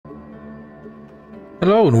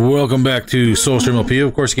Hello and welcome back to Soulstream LP,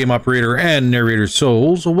 of course, game operator and narrator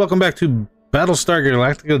Souls. Welcome back to Battlestar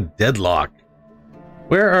Galactica Deadlock.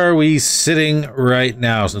 Where are we sitting right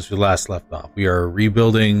now since we last left off? We are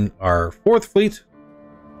rebuilding our 4th fleet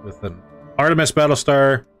with an Artemis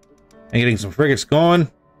Battlestar and getting some frigates going.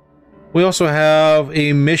 We also have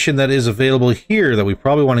a mission that is available here that we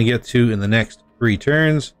probably want to get to in the next 3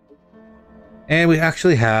 turns. And we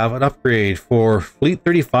actually have an upgrade for Fleet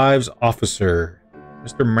 35's officer,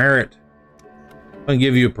 Mr. Merritt. I'm going to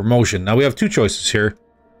give you a promotion. Now we have 2 choices here.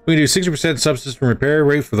 We can do 60% subsystem repair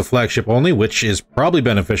rate for the flagship only, which is probably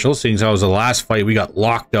beneficial, seeing as how it was the last fight we got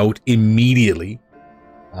locked out immediately.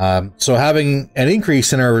 So having an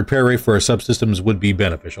increase in our repair rate for our subsystems would be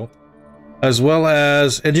beneficial. As well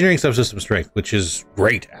as engineering subsystem strength, which is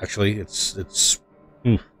great, actually. It's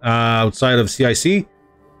outside of CIC.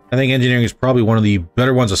 I think engineering is probably one of the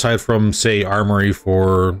better ones, aside from, say, armory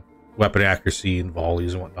for weapon accuracy and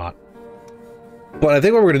volleys and whatnot. But I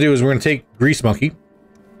think what we're going to do is we're going to take Grease Monkey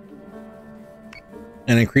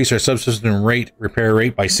and increase our subsystem repair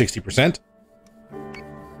rate by 60%.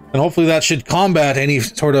 And hopefully that should combat any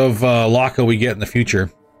sort of lockout we get in the future.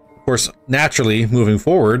 Of course, naturally, moving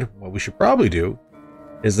forward, what we should probably do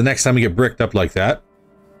is the next time we get bricked up like that,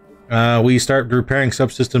 we start repairing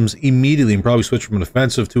subsystems immediately and probably switch from an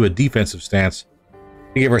offensive to a defensive stance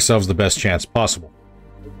to give ourselves the best chance possible.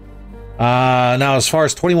 Now, as far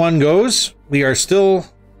as 21 goes, we are still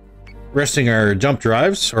resting our jump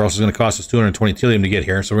drives, or else it's going to cost us 220 Telium to get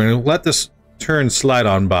here. So we're going to let this turn slide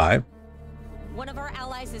on by. One of our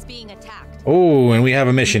allies is being attacked. Oh, and we have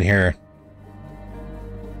a mission here.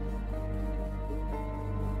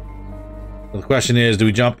 So the question is, do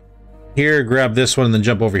we jump here, grab this one, and then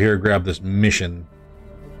jump over here, grab this mission?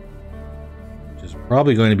 Which is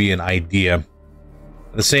probably going to be an idea.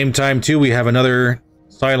 At the same time, too, we have another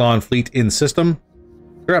Cylon Fleet in system.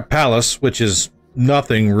 We're at Palace, which is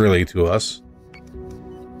nothing really to us.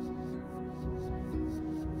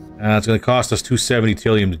 It's going to cost us 270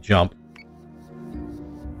 Telium to jump.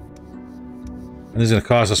 And this is going to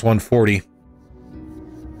cost us 140.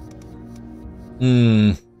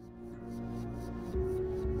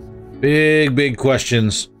 Big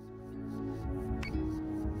questions.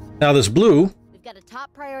 Now this blue... We've got a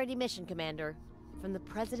top priority mission, Commander, from the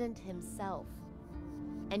President himself.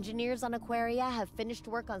 Engineers on Aquaria have finished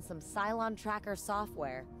work on some Cylon tracker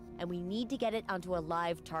software, and we need to get it onto a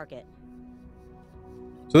live target.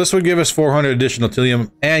 So this would give us 400 additional Telium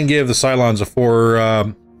and give the Cylons a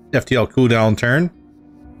 4 FTL cooldown turn.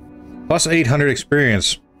 Plus 800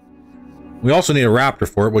 experience. We also need a Raptor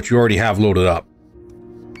for it, which you already have loaded up.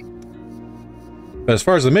 But as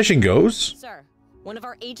far as the mission goes... Sir, one of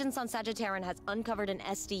our agents on Sagittarian has uncovered an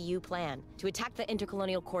SDU plan to attack the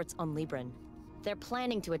intercolonial courts on Libran. They're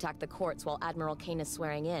planning to attack the courts while Admiral Kane is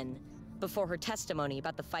swearing in, before her testimony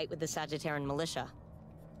about the fight with the Sagittarian militia.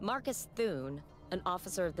 Marcus Thune, an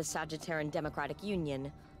officer of the Sagittarian Democratic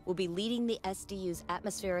Union, will be leading the SDU's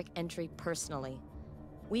atmospheric entry personally.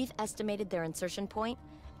 We've estimated their insertion point,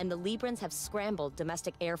 and the Librans have scrambled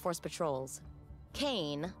domestic Air Force patrols.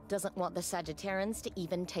 Kane doesn't want the Sagittarians to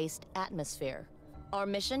even taste atmosphere. Our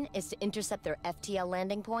mission is to intercept their FTL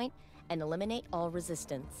landing point and eliminate all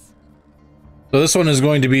resistance. So this one is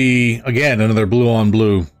going to be, again, another blue on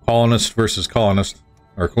blue. Colonist versus colonist.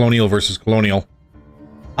 Or colonial versus colonial.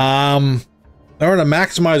 In order to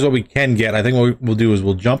maximize what we can get, I think what we'll do is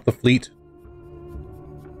we'll jump the fleet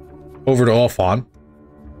over to Alphon.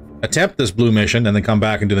 Attempt this blue mission, and then come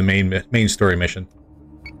back and do the main story mission.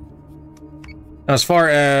 Now, as far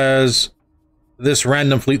as this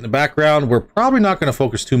random fleet in the background, we're probably not going to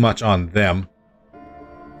focus too much on them.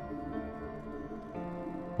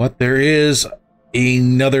 But there is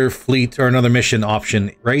another fleet or another mission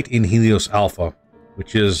option right in Helios Alpha,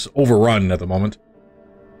 which is overrun at the moment.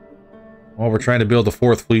 Well, we're trying to build the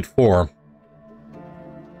 4th fleet for.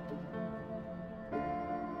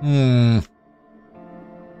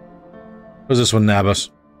 What's this one, Nabus?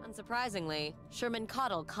 Unsurprisingly, Sherman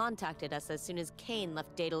Cottle contacted us as soon as Kane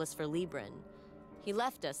left Daedalus for Libran. He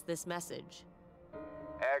left us this message.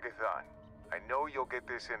 Agathon, I know you'll get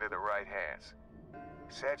this into the right hands.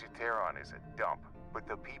 Sagittarian is a dump, but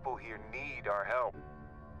the people here need our help.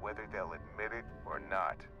 Whether they'll admit it or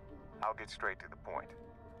not, I'll get straight to the point.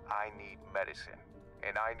 I need medicine,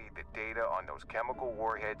 and I need the data on those chemical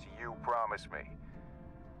warheads you promised me.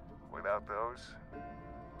 Without those,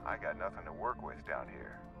 I got nothing to work with down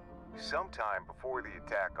here. Sometime before the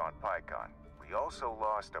attack on Pycon, we also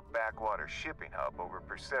lost a backwater shipping hub over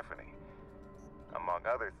Persephone. Among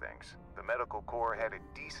other things, the medical corps had a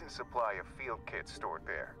decent supply of field kits stored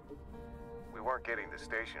there. We weren't getting the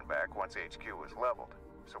station back once HQ was leveled,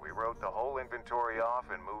 so we wrote the whole inventory off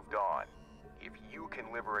and moved on. If you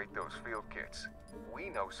can liberate those field kits, we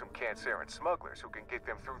know some Canceran smugglers who can get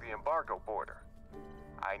them through the embargo border.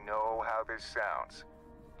 I know how this sounds.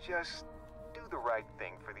 Just do the right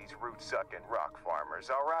thing for these root-sucking rock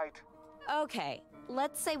farmers, all right? Okay,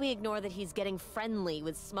 let's say we ignore that he's getting friendly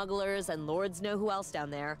with smugglers and lords know who else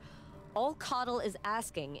down there. All Coddle is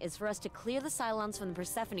asking is for us to clear the Cylons from the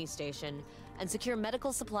Persephone station and secure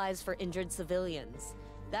medical supplies for injured civilians.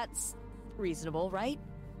 That's reasonable, right?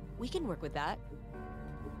 We can work with that.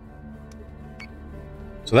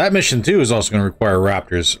 So that mission too is also going to require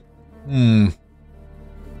Raptors. And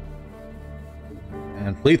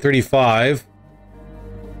Fleet 35.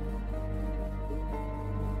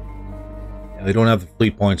 Yeah, they don't have the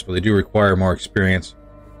fleet points, but they do require more experience.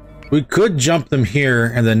 We could jump them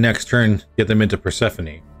here and then next turn get them into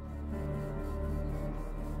Persephone.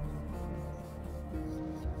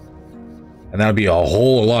 And that would be a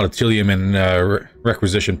whole lot of Tilium and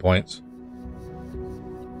requisition points.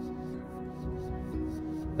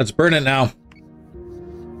 Let's burn it now.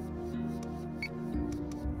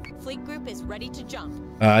 Fleet group is ready to jump.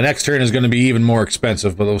 Next turn is going to be even more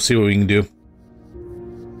expensive, but we'll see what we can do.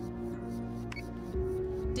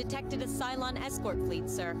 Detected a Cylon escort fleet,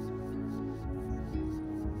 sir.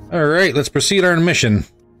 Alright, let's proceed our mission.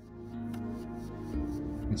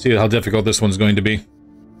 Let's see how difficult this one's going to be.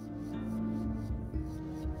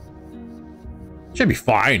 Should be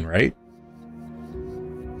fine, right?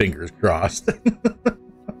 Fingers crossed.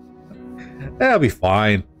 That'll be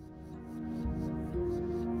fine.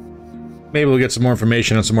 Maybe we'll get some more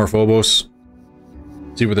information on some more Phobos.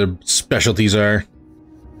 See what their specialties are.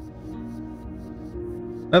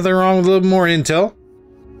 Nothing wrong with a little more intel.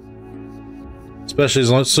 Especially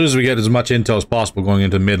as soon as we get as much intel as possible going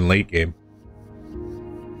into mid and late game.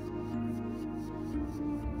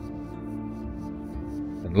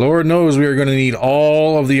 And Lord knows we are going to need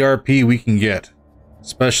all of the RP we can get.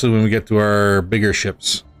 Especially when we get to our bigger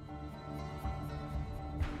ships.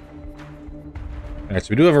 Alright,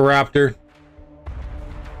 so we do have a Raptor.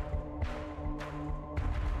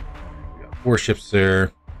 We got 4 ships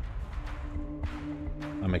there.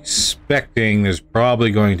 I'm expecting there's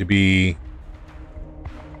probably going to be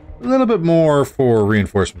a little bit more for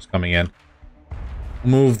reinforcements coming in.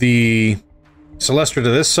 We'll move the Celestra to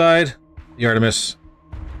this side, the Artemis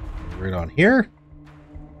right on here,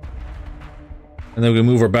 and then we can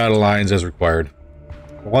move our battle lines as required.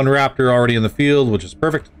 1 Raptor already in the field, which is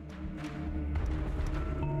perfect.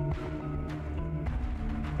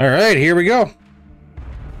 Alright, here we go.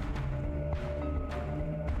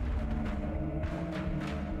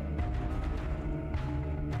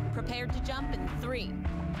 Prepared to jump in 3,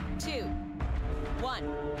 2,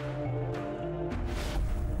 1.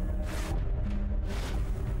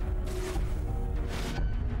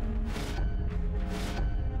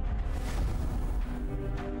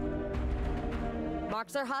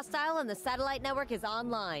 Marks are hostile and the satellite network is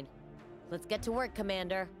online. Let's get to work,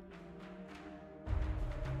 Commander.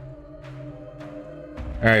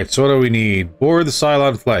 Alright, so what do we need? Board the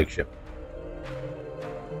Cylon flagship.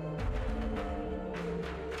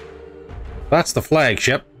 That's the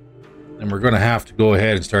flagship. And we're going to have to go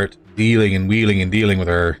ahead and start dealing and wheeling and dealing with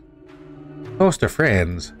our host of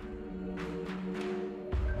friends.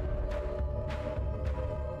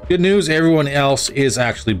 Good news, everyone else is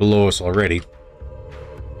actually below us already.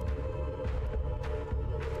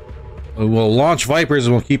 We'll launch Vipers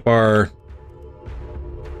and we'll keep our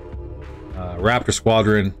Raptor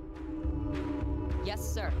Squadron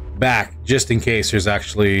back, just in case there's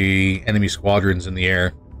actually enemy squadrons in the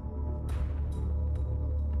air.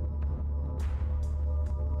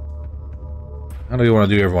 How do we want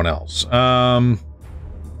to do everyone else? Understood.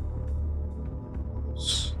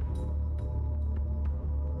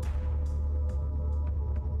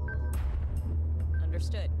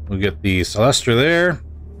 We'll get the Celestra there.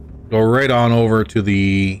 Go right on over to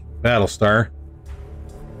the Battlestar.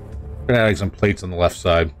 Adding some plates on the left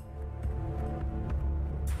side.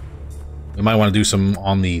 We might want to do some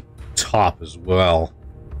on the top as well.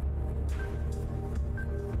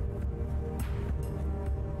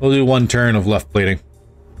 We'll do 1 turn of left plating.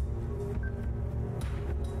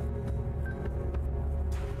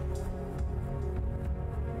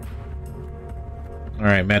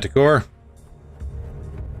 Alright, Manticore.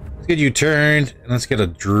 Let's get you turned, and let's get your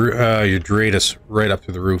Dreadus right up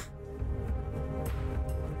through the roof.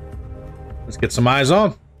 Let's get some eyes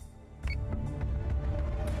on.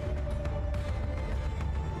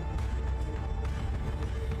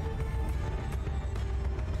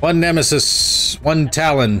 One Nemesis, 1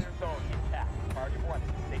 Talon.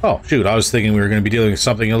 Oh, shoot. I was thinking we were going to be dealing with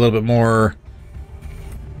something a little bit more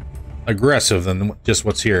aggressive than just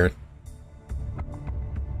what's here.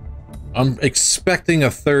 I'm expecting a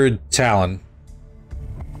third Talon.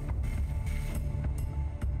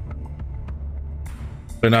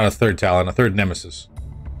 But not a third Talon, a third Nemesis.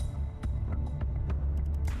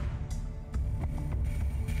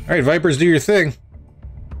 Alright, Vipers, do your thing.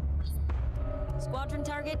 Squadron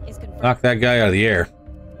target is confirmed. Knock that guy out of the air.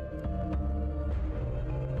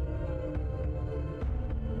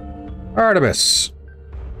 Artemis.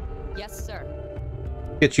 Yes, sir.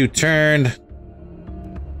 Get you turned.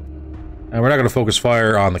 And we're not going to focus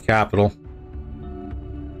fire on the capital.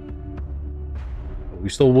 We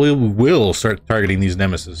still will start targeting these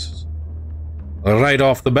nemesis right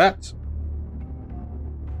off the bat.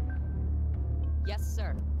 Yes,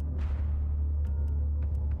 sir.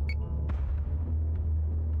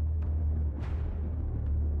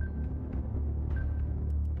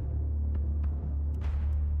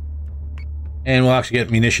 And we'll actually get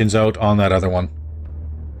munitions out on that other one.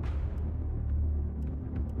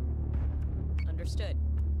 Understood.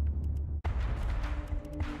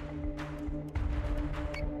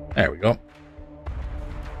 There we go.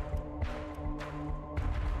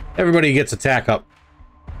 Everybody gets attack up.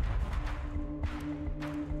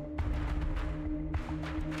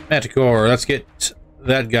 Manticore, let's get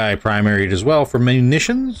that guy primaried as well for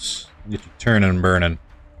munitions. Get you turning and burning.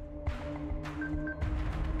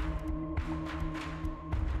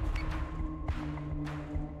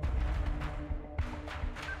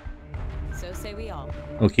 So say we all.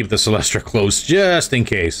 We'll keep the Celestra close just in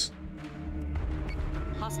case.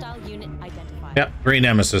 Hostile unit identified. Yep, great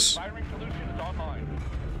nemesis. Firing solution is online.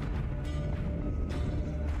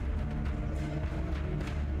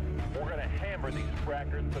 We're gonna hammer these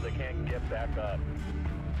frackers so they can't get back up.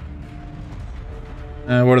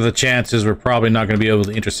 What are the chances we're probably not going to be able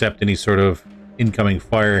to intercept any sort of incoming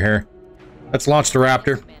fire here? Let's launch the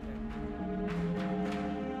Raptor.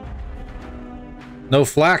 No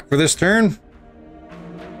flak for this turn.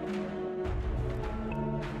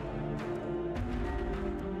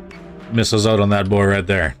 Missiles out on that boy right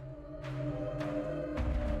there.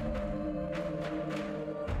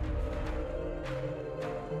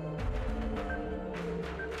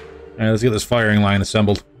 Alright, let's get this firing line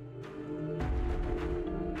assembled.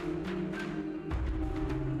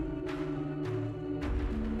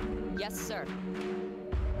 Yes, sir.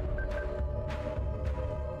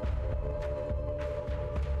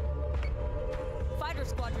 Fighter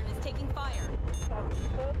squadron is taking fire.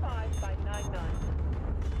 45 by 99.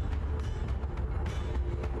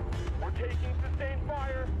 We're taking sustained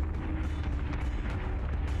fire.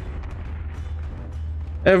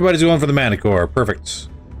 Everybody's going for the Manticore. Perfect.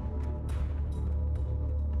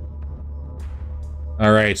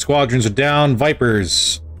 Alright, squadrons are down.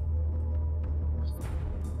 Vipers.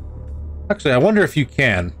 Actually, I wonder if you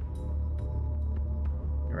can.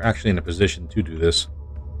 You're actually in a position to do this.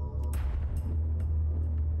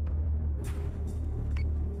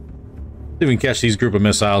 See if we can catch these group of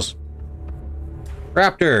missiles.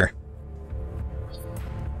 Raptor!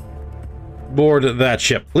 Board that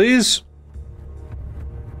ship, please.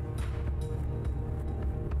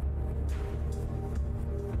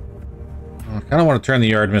 I kind of want to turn the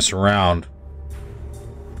yard miss around.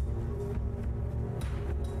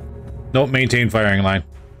 Nope, maintain firing line.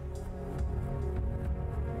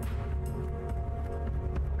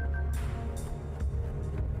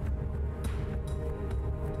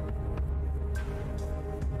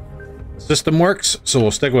 System works, so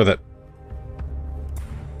we'll stick with it.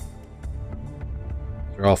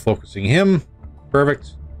 They're all focusing him.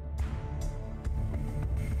 Perfect.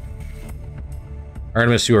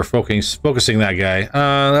 Artemis, you are focusing that guy.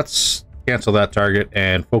 Let's cancel that target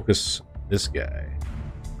and focus this guy.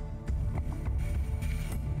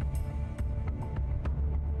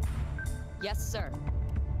 Yes, sir.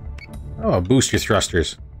 Oh, boost your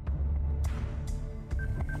thrusters.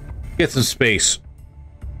 Get some space.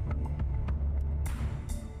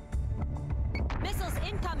 Missiles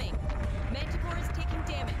incoming. Manticore is taking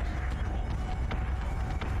damage.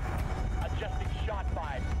 Adjusting shot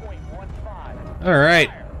by 0.15. All right,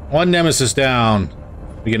 one nemesis down.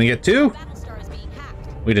 We gonna get two? Battlestar is being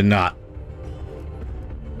hacked. We did not.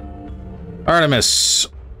 Artemis,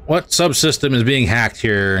 what subsystem is being hacked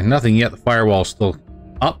here? Nothing yet. The firewall's still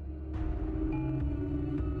up.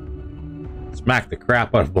 Smack the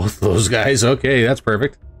crap out of both of those guys. Okay, that's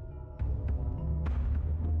perfect.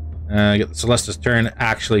 Get the Celesta's turn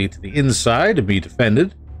actually to the inside to be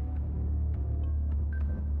defended.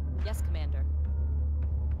 Yes, Commander.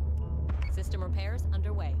 System repairs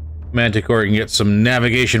underway. Manticore can get some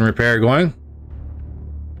navigation repair going.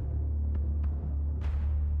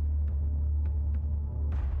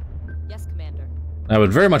 Yes, Commander. I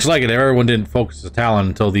would very much like it if everyone didn't focus the Talon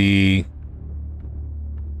until the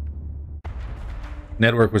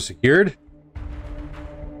network was secured.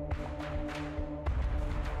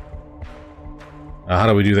 How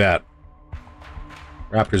do we do that?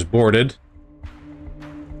 Raptor's boarded.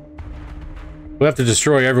 We have to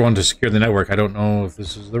destroy everyone to secure the network. I don't know if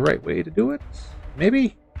this is the right way to do it.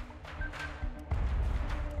 Maybe?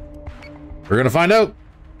 We're gonna find out.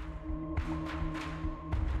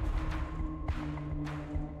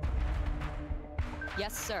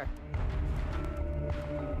 Yes, sir.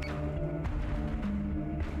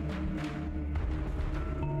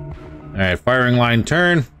 Alright, firing line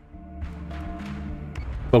turn.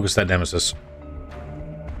 Focus that Nemesis.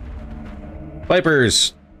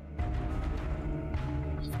 Vipers!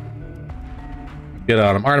 Get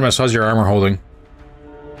on him. Artemis, how's your armor holding?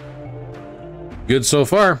 Good so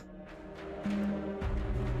far.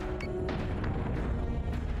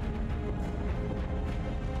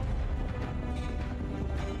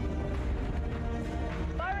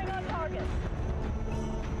 Firing on target.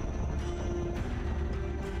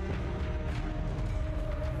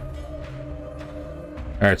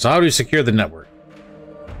 Alright, so how do we secure the network?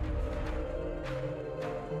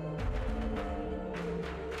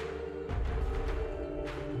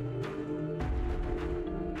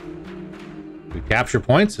 We capture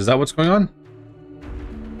points? Is that what's going on?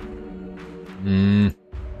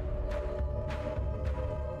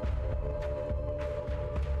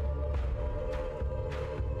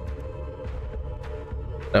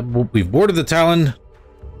 We've boarded the Talon.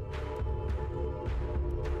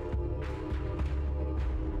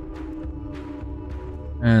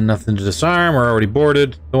 And nothing to disarm. We're already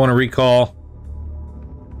boarded. Don't want to recall.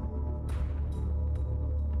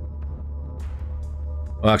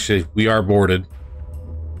 Well, actually, we are boarded.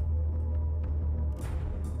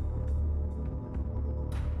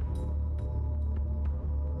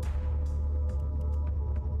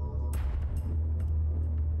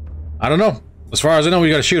 I don't know. As far as I know, we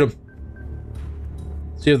gotta shoot them.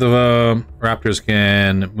 See if the Raptors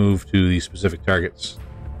can move to the specific targets.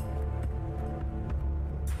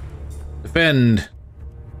 Defend.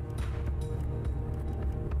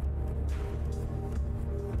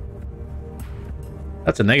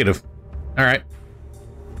 That's a negative. Alright.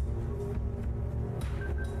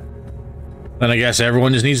 Then I guess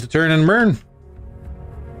everyone just needs to turn and burn.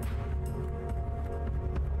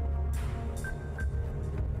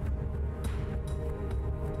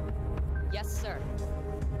 Yes, sir.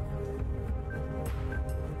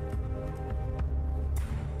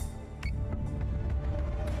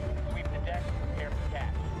 Sweep the deck, prepare for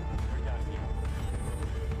catch. We're done here.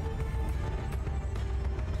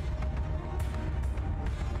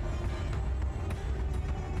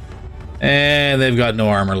 And they've got no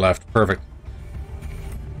armor left. Perfect.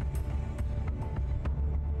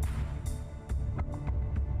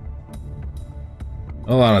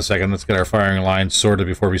 Hold on a second. Let's get our firing line sorted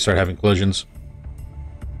before we start having collisions.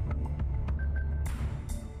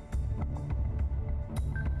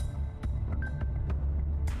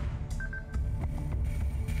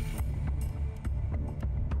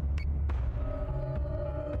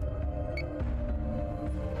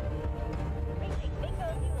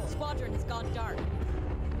 Squadron has gone dark.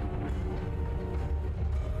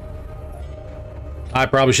 I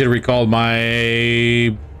probably should have recalled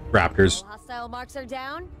my Raptors. All hostile marks are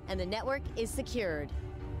down, and the network is secured.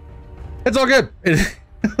 It's all good.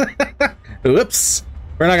 Whoops.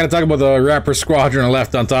 We're not going to talk about the Raptor squadron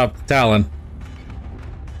left on top of Talon.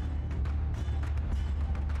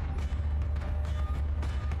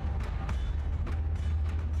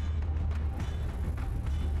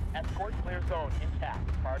 Escort clear zone intact.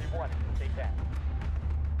 Priority 1 is to stay back.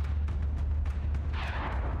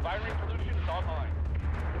 Firing solution is online.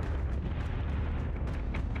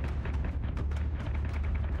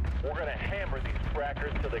 We're gonna hammer these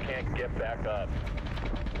crackers so they can't get back up.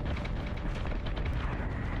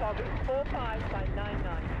 Target 45 by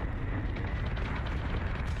 99.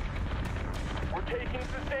 We're taking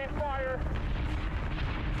sustained fire.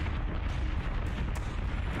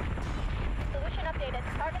 Solution updated.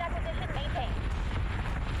 Target acquisition maintained.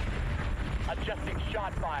 Adjusting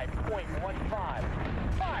shot by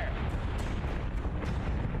 0.15. Fire!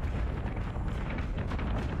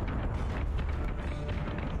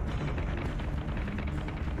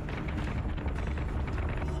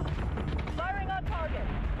 Firing on target.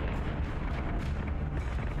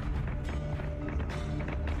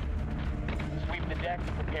 Sweep the deck,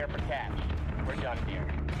 prepare for catch. We're done here.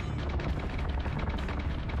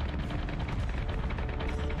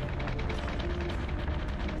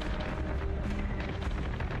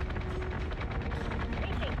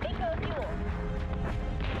 Reaching bingo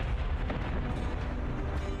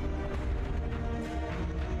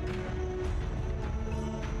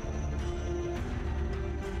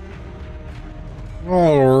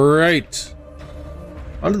Alright.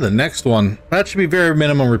 On to the next one. That should be very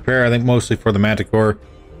minimum repair, I think mostly for the Manticore.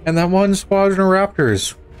 And that one squadron of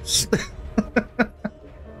Raptors.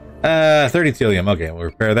 30 Telium. Okay, we'll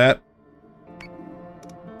repair that.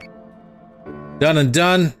 Done and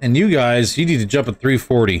done. And you guys, you need to jump at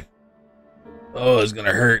 340. Oh, it's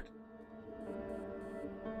gonna hurt.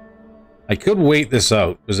 I could wait this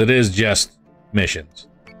out, because it is just missions.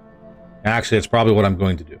 Actually, it's probably what I'm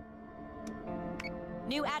going to do.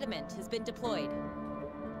 New adamant has been deployed.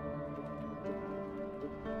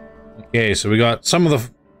 Okay, so we got some of the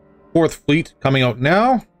 4th Fleet coming out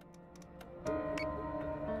now.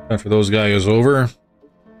 Time for those guys over.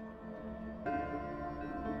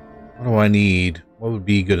 What do I need? What would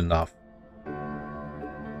be good enough?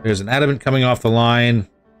 There's an adamant coming off the line.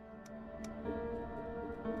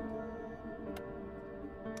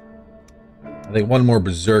 I think one more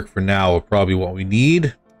Berserk for now will probably be what we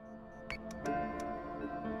need.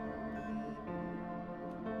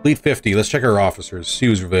 Fleet 50. Let's check our officers. See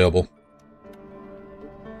who's available.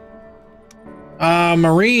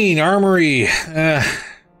 Marine, Armory.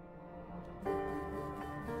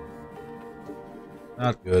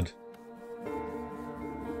 Not good.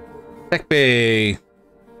 Tech Bay.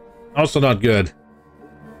 Also not good.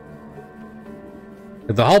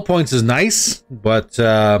 The hull points is nice, but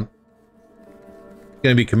going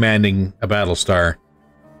to be commanding a Battlestar.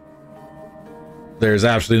 There's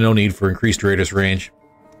absolutely no need for increased radius range.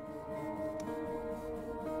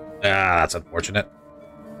 Ah, that's unfortunate.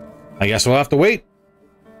 I guess we'll have to wait.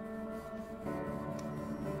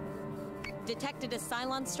 Detected a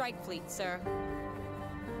Cylon strike fleet, sir.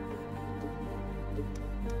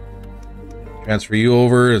 Transfer you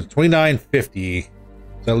over to 2950.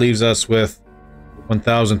 That leaves us with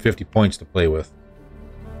 1050 points to play with.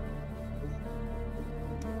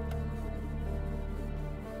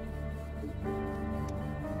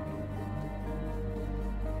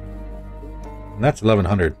 And that's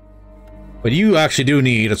 1100. But you actually do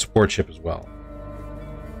need a support ship as well.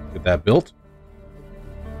 Get that built.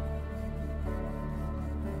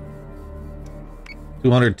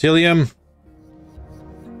 200 Telium.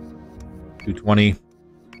 220.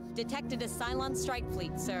 Detected a Cylon strike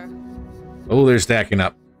fleet, sir. Oh, they're stacking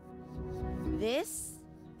up. This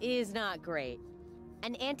is not great.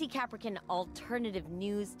 An anti-Caprican alternative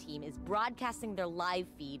news team is broadcasting their live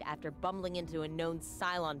feed after bumbling into a known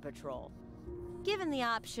Cylon patrol. Given the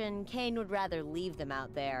option, Kane would rather leave them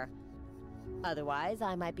out there. Otherwise,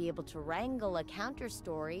 I might be able to wrangle a counter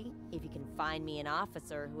story if you can find me an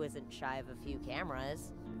officer who isn't shy of a few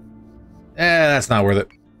cameras. That's not worth it.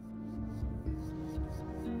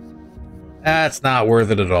 That's not worth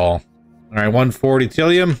it at all. Alright, 140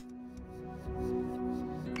 Telium.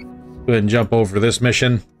 Go ahead and jump over this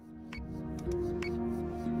mission.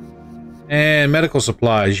 And medical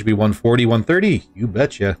supplies should be 140, 130. You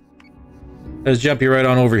betcha. Let's jump you right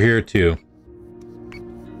on over here, too.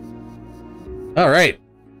 Alright.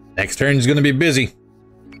 Next turn is going to be busy.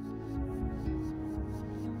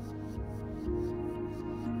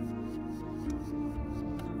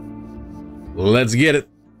 Let's get it.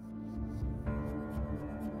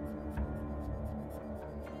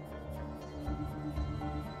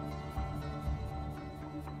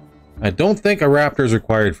 I don't think a Raptor is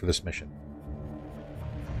required for this mission.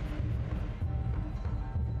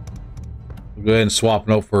 We'll go ahead and swap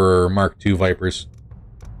it out for Mark II Vipers.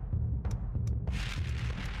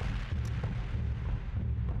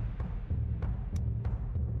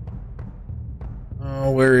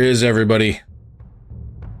 Oh, where is everybody?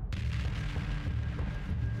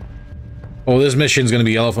 Oh, this mission's going to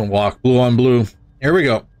be Elephant Walk, blue on blue. Here we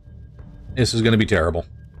go. This is going to be terrible.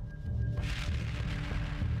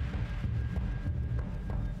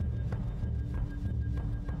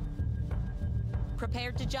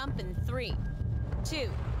 Prepare to jump in 3, 2,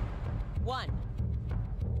 1.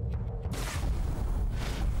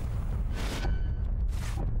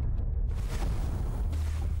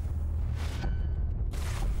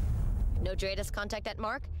 No Dratus contact at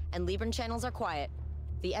Mark, and Libran channels are quiet.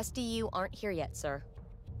 The SDU aren't here yet, sir.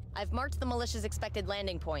 I've marked the militia's expected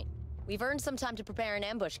landing point. We've earned some time to prepare an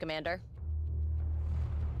ambush, Commander.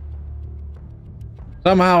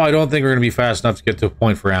 Somehow, I don't think we're going to be fast enough to get to a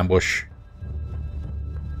point for ambush.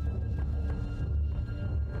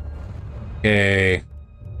 Okay.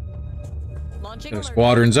 Launching The alert.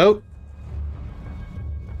 squadron's out.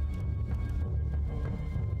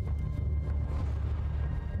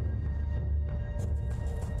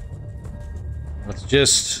 Let's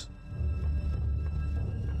just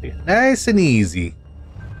take it nice and easy.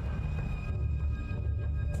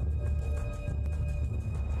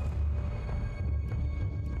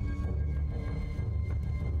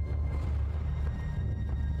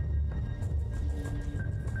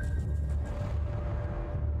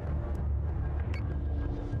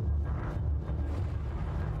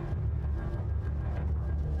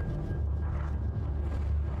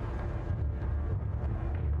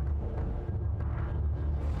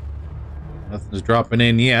 Nothing's dropping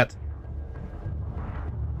in yet.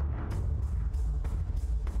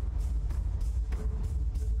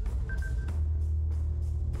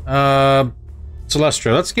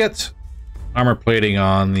 Celestra, let's get armor plating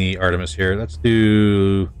on the Artemis here. Let's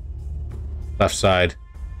do left side.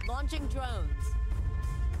 Launching drones.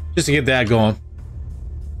 Just to get that going.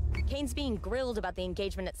 Kane's being grilled about the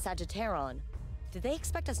engagement at Sagittaron. Did they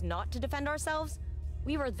expect us not to defend ourselves?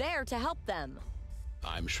 We were there to help them.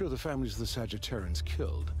 I'm sure the families of the Sagittarians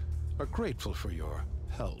killed are grateful for your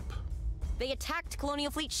help. They attacked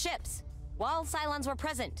Colonial Fleet ships while Cylons were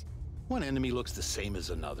present. One enemy looks the same as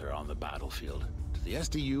another on the battlefield. To the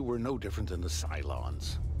SDU, we're no different than the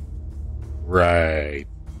Cylons. Right.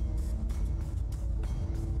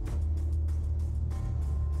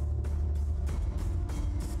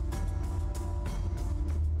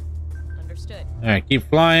 Understood. All right, keep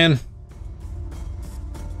flying.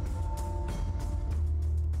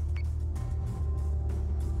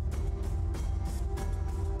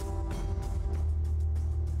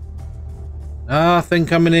 Nothing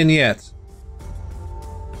coming in yet.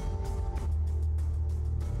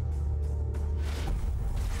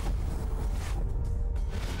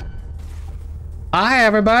 Hi,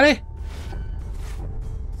 everybody.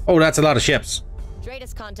 Oh, that's a lot of ships.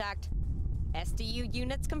 Dratus contact. SDU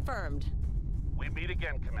units confirmed. We meet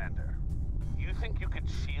again, Commander. You think you could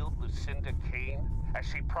shield Lucinda Kane as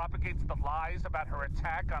she propagates the lies about her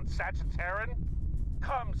attack on Sagittaran?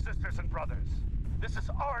 Come, sisters and brothers. This is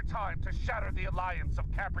our time to shatter the alliance of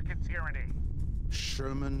Caprican tyranny.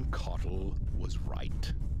 Sherman Cottle was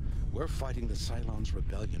right. We're fighting the Cylons'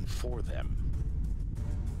 rebellion for them.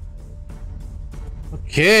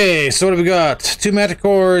 Okay, so what have we got? 2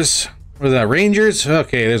 Manticores. What is that? Rangers?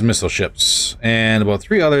 Okay, there's missile ships. And about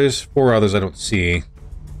 4 others I don't see.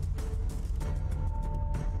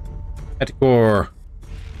 Manticore.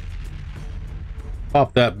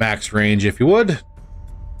 Pop that max range if you would.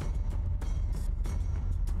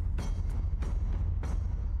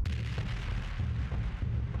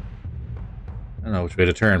 I don't know which way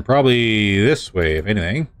to turn. Probably this way, if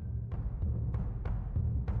anything.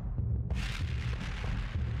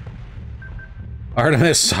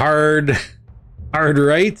 Artemis, hard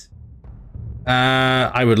right.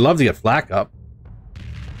 I would love to get flak up.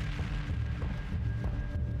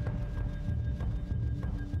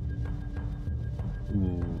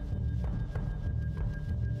 Ooh.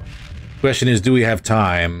 Question is, do we have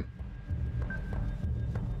time?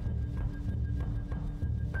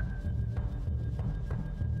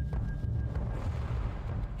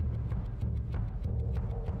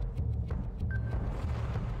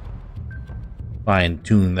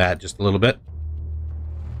 Fine-tune that just a little bit.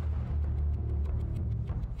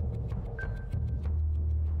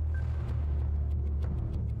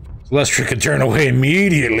 Celestra can turn away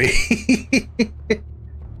immediately.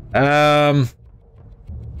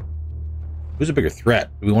 Who's a bigger threat?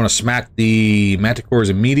 Do we want to smack the Manticores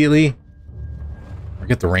immediately? Or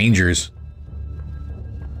get the Rangers?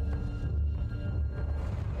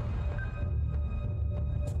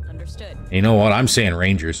 Understood. You know what? I'm saying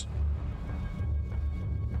Rangers.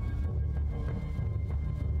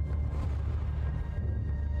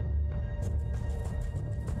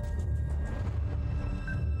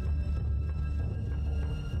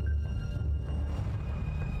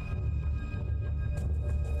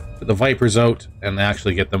 Put the Vipers out and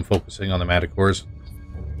actually get them focusing on the Manticores.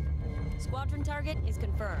 Squadron target is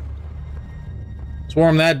confirmed.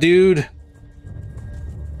 Swarm that dude.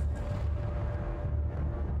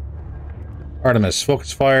 Artemis,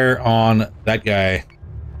 focus fire on that guy.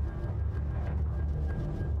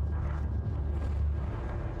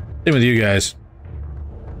 Same with you guys.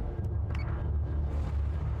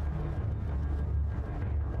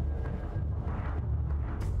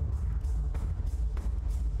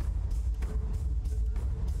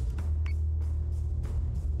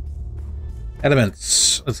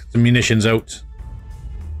 Elements. Let's get the munitions out.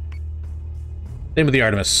 Same with the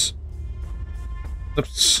Artemis.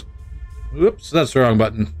 Oops. Whoops, that's the wrong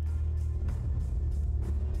button.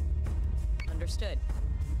 Understood.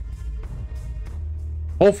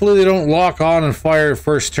 Hopefully they don't lock on and fire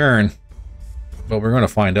first turn. But we're going to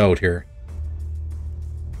find out here.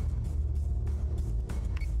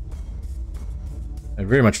 I'd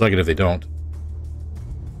very much like it if they don't.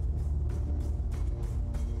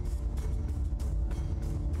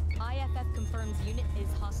 IFF confirms unit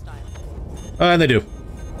is hostile. And they do.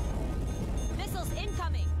 Missiles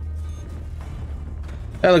incoming.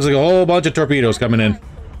 That looks like a whole bunch of torpedoes coming in.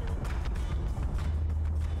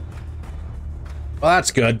 Well,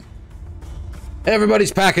 that's good.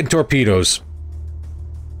 Everybody's packing torpedoes.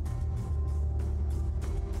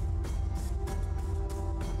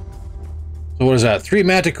 So what is that? 3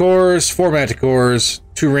 Manticores, 4 Manticores,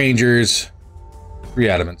 2 Rangers, 3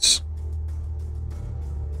 Adamants.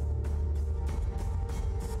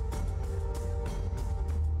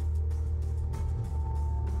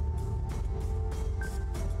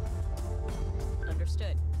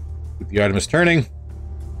 Understood. Keep the Artemis turning.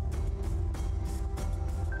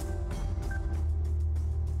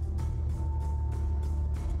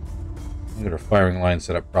 Get our firing line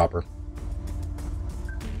set up proper.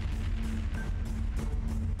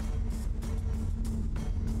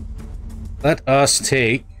 Let us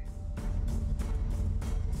take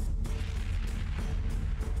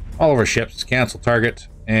all of our ships, cancel target,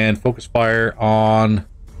 and focus fire on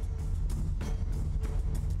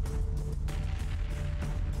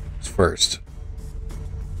first.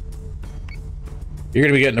 You're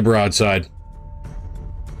going to be getting a broadside.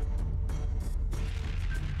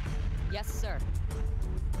 Yes, sir.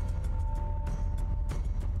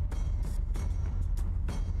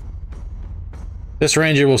 This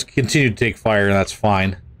Ranger will continue to take fire, and that's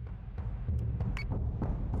fine.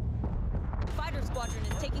 Fighter squadron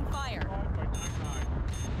is taking fire.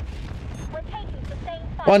 We're taking sustained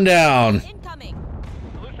fire. One down. Incoming.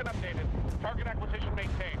 Solution updated. Target acquisition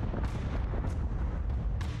maintained.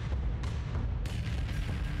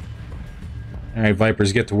 All right,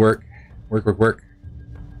 Vipers, get to work. Work, work, work.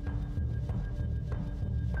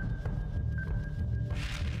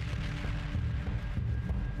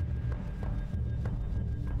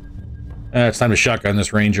 It's time to shotgun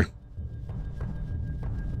this Ranger.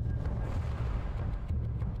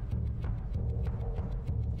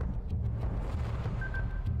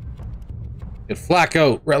 Get flak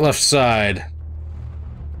out, right left side.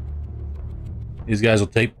 These guys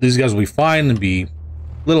will be fine and be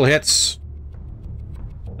little hits.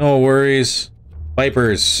 No worries.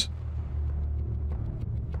 Vipers.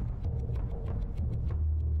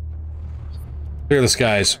 Clear the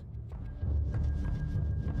skies.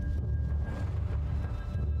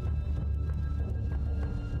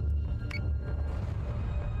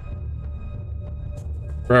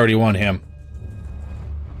 Priority 1 him.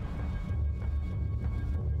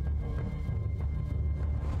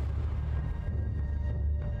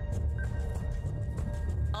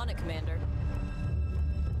 On it, Commander.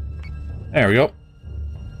 There we go.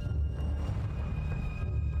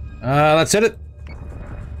 Let's hit it.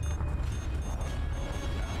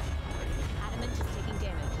 Adamant is taking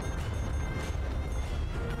damage.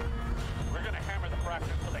 We're gonna hammer the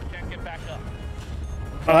fractors so they can't get back up.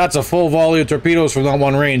 Oh, that's a full volley of torpedoes from that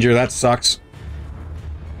one Ranger. That sucks.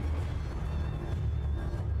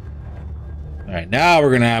 Alright, now we're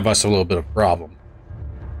going to have us a little bit of problem.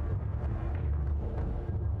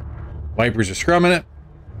 Vipers are scrumming it.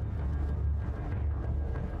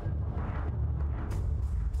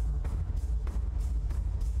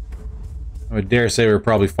 I would dare say we're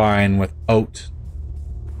probably fine without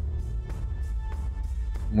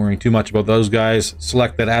worrying too much about those guys.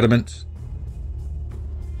 Select that Adamant.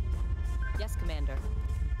 Yes, Commander.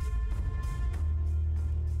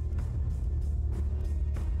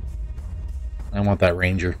 I want that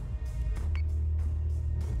Ranger.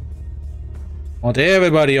 I want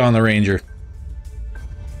everybody on the Ranger.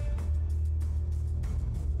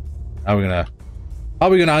 How are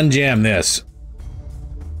we gonna unjam this?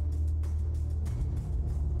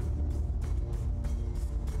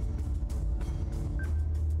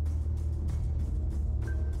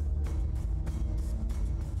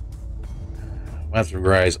 That's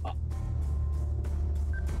rise.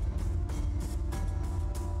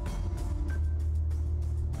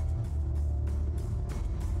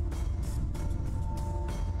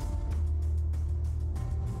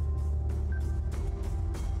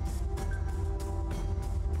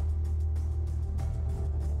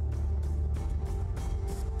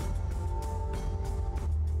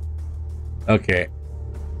 Okay.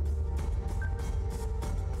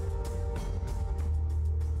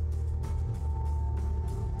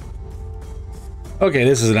 Okay,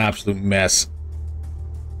 this is an absolute mess.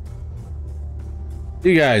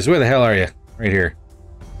 You guys, where the hell are you? Right here.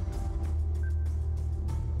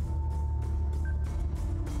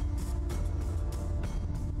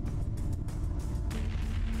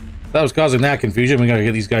 That was causing that confusion. We gotta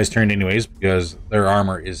get these guys turned anyways because their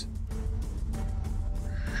armor is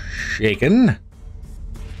shaken.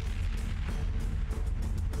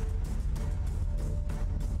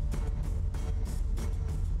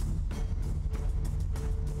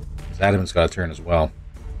 Adamant's got to turn as well.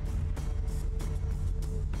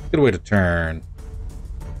 Good way to turn.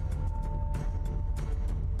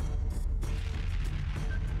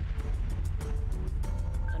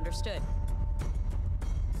 Understood.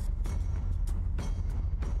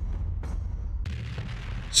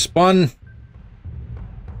 spun.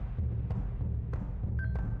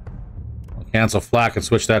 I'll cancel flak and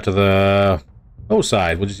switch that to the O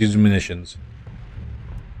side. We'll just use munitions.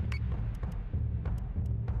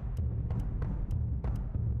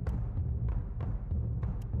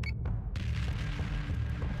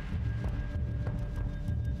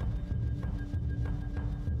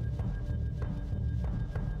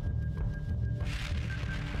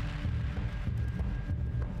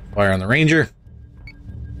 Fire on the Ranger.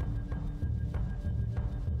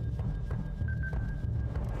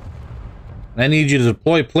 I need you to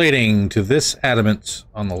deploy plating to this adamant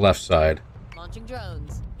on the left side. Launching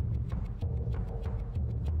drones.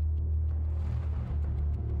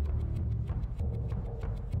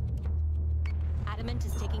 Adamant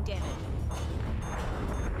is taking damage.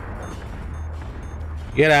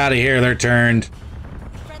 Get out of here, they're turned.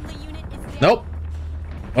 Friendly unit is down. Nope.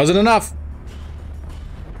 Wasn't enough.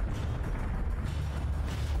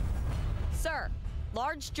 Sir,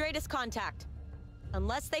 large Stratus contact.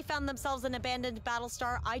 Unless they found themselves an abandoned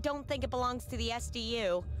Battlestar, I don't think it belongs to the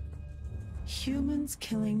SDU. Humans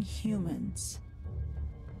killing humans.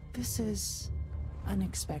 This is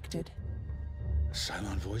unexpected. A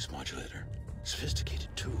Cylon voice modulator. Sophisticated,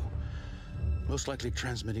 too. Most likely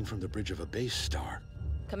transmitting from the bridge of a base star.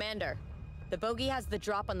 Commander, the bogey has the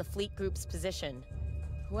drop on the fleet group's position.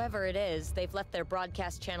 Whoever it is, they've left their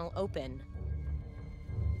broadcast channel open.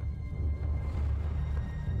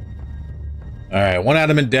 Alright, one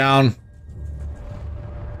adamant down.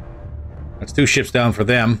 That's 2 ships down for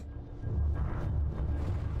them.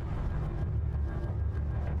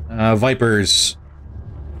 Vipers.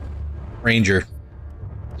 Ranger.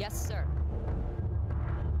 Yes, sir.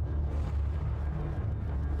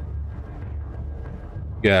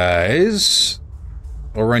 Guys,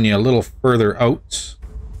 we'll run you a little further out.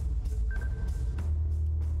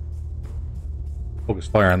 Focus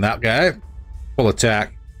fire on that guy. Full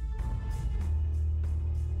attack.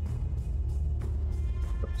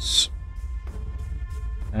 Oops.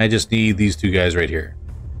 I just need these 2 guys right here.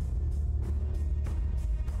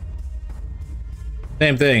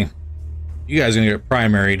 Same thing. You guys are gonna get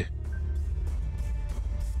primaried.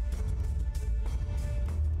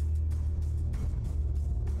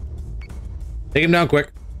 Take him down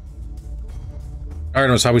quick.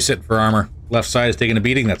 Artemis, how we sitting for armor? Left side is taking a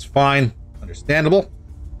beating. That's fine. Understandable.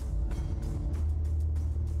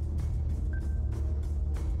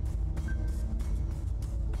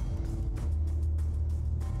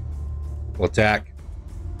 Full attack.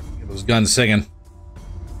 Get those guns singing.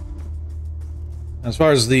 As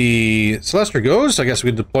far as the Celestra goes, I guess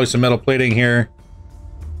we deploy some metal plating here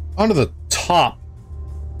onto the top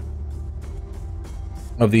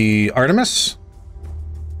of the Artemis.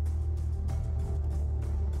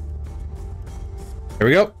 Here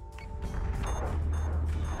we go.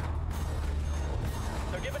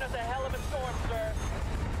 They're giving us a hell of a storm, sir.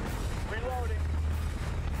 Reloading.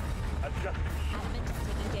 Adjusting. Adamant is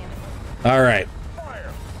taking damage. All right.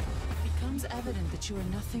 Fire. It becomes evident that you are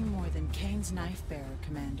nothing more than Kane's knife bearer,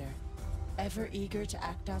 Commander. Ever eager to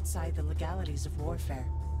act outside the legalities of warfare.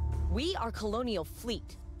 We are Colonial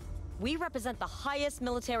Fleet. We represent the highest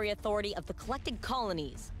military authority of the collected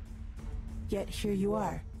colonies. Yet here you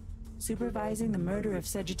are, supervising the murder of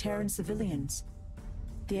Sagittarian civilians.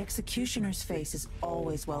 The executioner's face is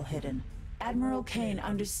always well hidden. Admiral Kane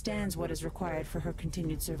understands what is required for her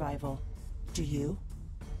continued survival. Do you?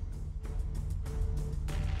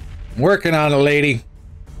 I'm working on it, lady.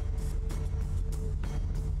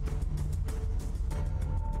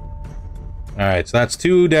 All right, so that's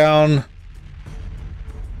 2 down.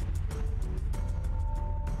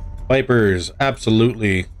 Vipers,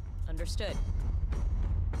 absolutely. Understood.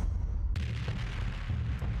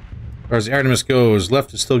 As far as the Artemis goes,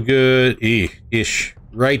 left is still good. Ish.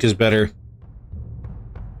 Right is better.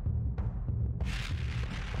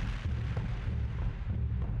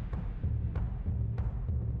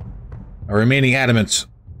 Our remaining adamants,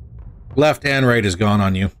 left and right, is gone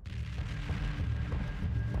on you.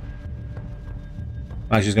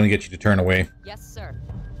 She's going to get you to turn away. Yes, sir.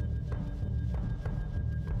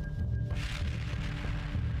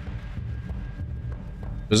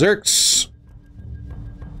 Berserks.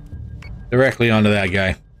 Directly onto that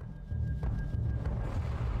guy.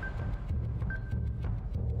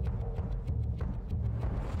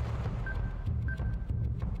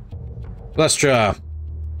 Celestra.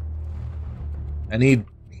 I need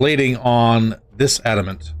plating on this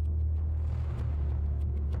adamant.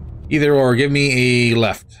 Either or, give me a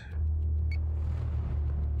left.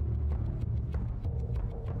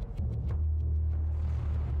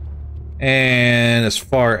 And as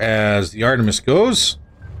far as the Artemis goes,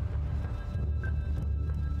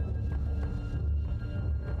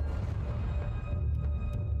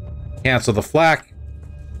 Cancel the flak.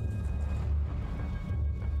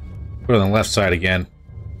 Put it on the left side again.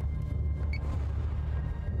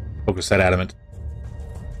 Focus that adamant.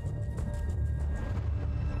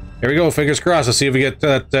 Here we go, fingers crossed. Let's see if we get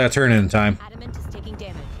that turn in time. Adamant is taking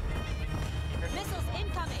damage. Missiles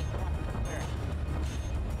incoming!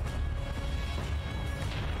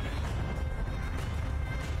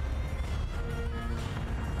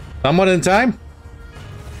 Somewhat in time?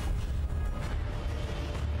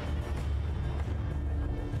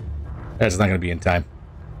 That's not going to be in time.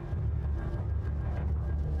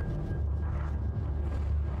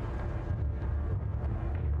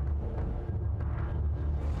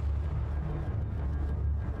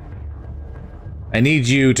 I need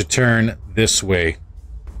you to turn this way.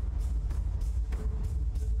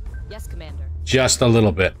 Yes, Commander. Just a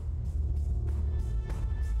little bit.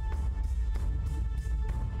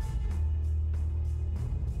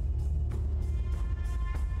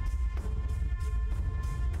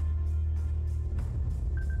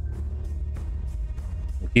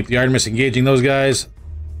 We'll keep the Artemis engaging those guys.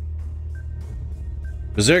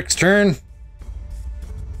 Berserk's turn.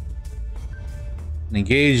 And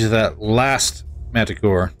engage that last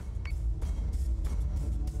Manticore.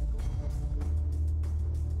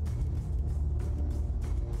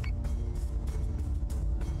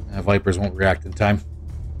 Vipers won't react in time.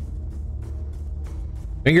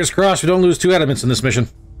 Fingers crossed we don't lose 2 elements in this mission.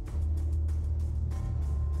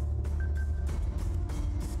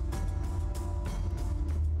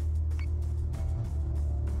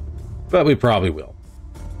 But we probably will.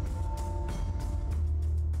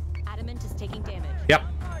 Adamant is taking damage. Yep.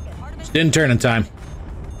 Didn't turn in time.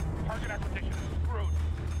 Target acquisition is screwed.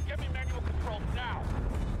 Get me manual control now.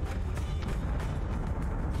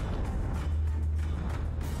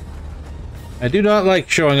 I do not like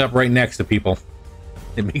showing up right next to people.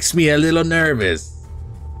 It makes me a little nervous.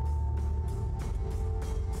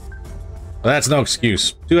 Well, that's no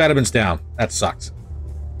excuse. 2 adamants down. That sucks.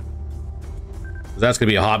 That's going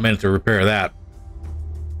to be a hot minute to repair that.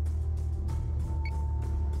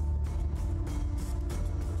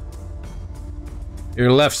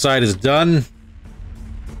 Your left side is done.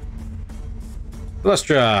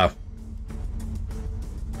 Lustra.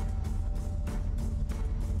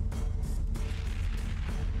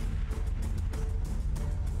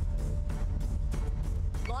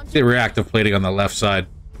 The reactive plating on the left side.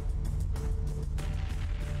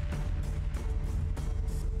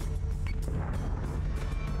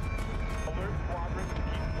 Alert squadron to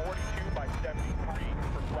keep 42 by 73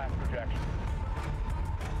 for flash projection.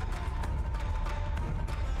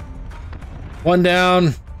 1 down.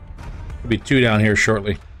 There'll be 2 down here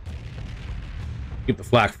shortly. Keep the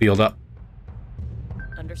flak field up.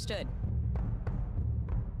 Understood.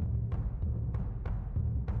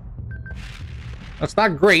 That's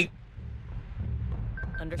not great.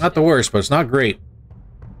 Understood. Not the worst, but it's not great.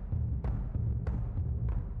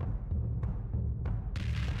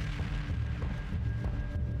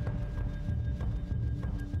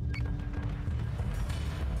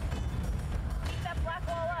 Keep that black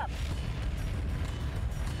wall up.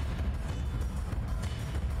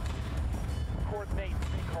 Coordinate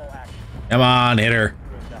recall action. Come on, hit her.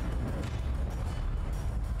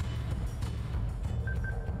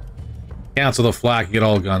 Cancel the flak, get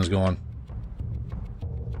all guns going.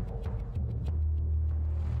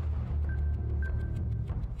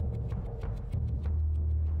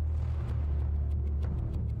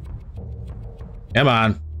 Come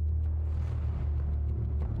on.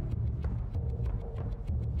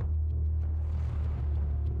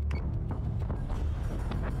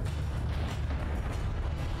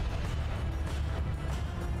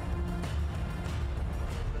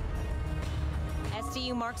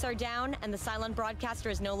 SDU marks are down, and the Cylon broadcaster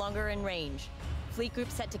is no longer in range. Fleet group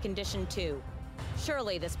set to condition 2.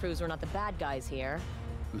 Surely this proves we're not the bad guys here.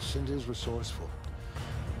 Lucinda is resourceful.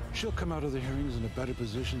 She'll come out of the hearings in a better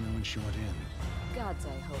position than when she went in. Gods,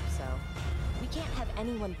 I hope so. We can't have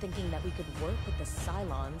anyone thinking that we could work with the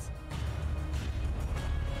Cylons.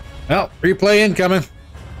 Well, replay incoming.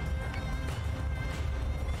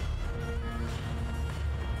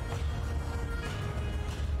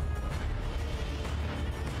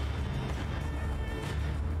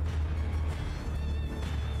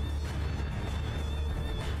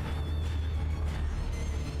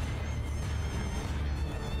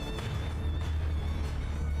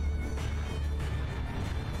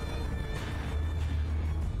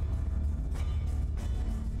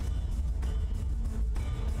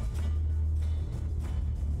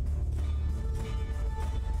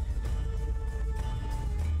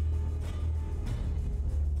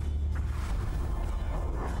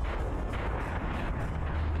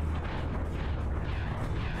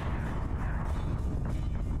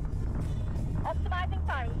 Utilizing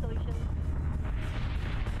firing solutions.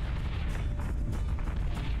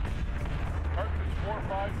 Target is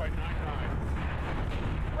 45 by 99.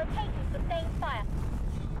 We're taking sustained fire.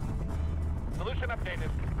 Solution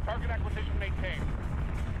updated. Target acquisition maintained.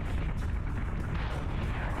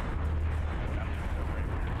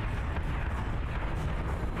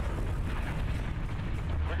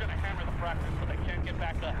 We're gonna hammer the fractors so they can't get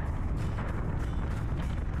back up.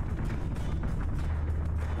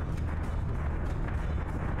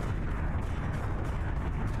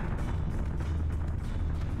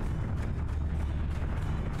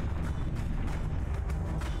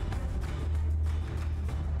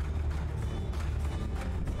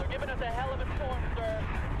 They're giving us a hell of a storm, sir.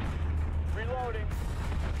 Reloading.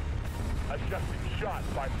 Adjusting shot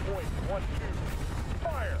by .12.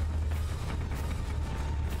 Fire!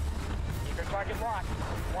 Keep your target locked.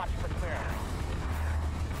 Watch for clearance.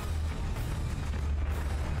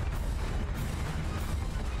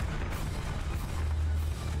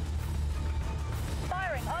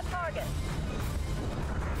 Firing on target.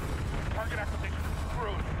 Target acquisition is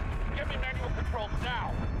screwed. Give me manual controls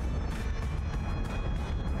now.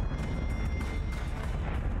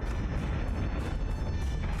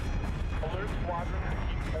 Alert squadron,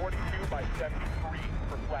 keep 42 by 73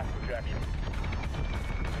 for flash projection.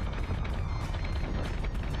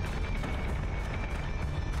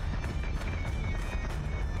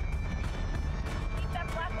 Keep that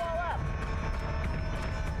black wall up.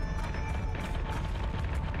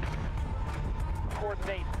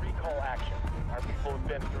 Coordinate recall action. Our people have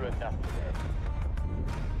been through enough today.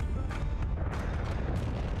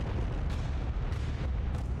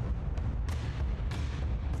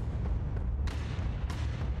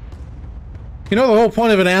 You know, the whole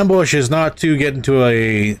point of an ambush is not to get into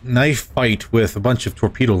a knife fight with a bunch of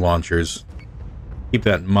torpedo launchers. Keep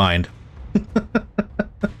that in mind.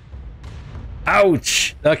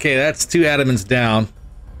 Ouch! Okay, that's 2 Adamants down.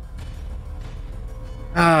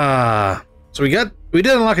 So we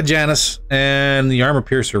did unlock a Janus and the armor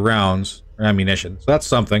piercer rounds or ammunition. So that's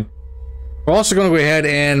something. We're also going to go ahead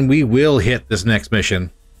and we will hit this next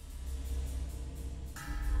mission.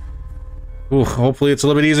 Ooh, hopefully it's a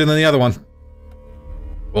little bit easier than the other one.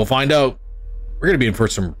 We'll find out. We're going to be in for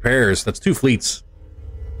some repairs. That's 2 fleets.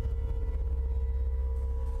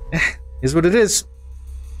 Is what it is.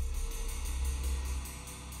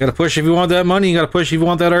 Gotta push if you want that money. You gotta push if you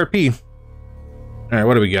want that RP. Alright,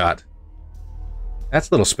 what do we got? That's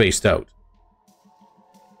a little spaced out.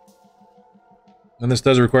 And this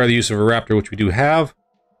does require the use of a Raptor, which we do have.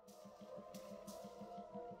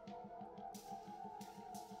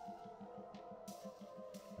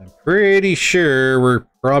 I'm pretty sure we're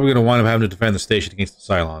probably going to wind up having to defend the station against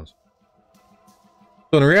the Cylons.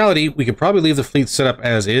 So in reality, we could probably leave the fleet set up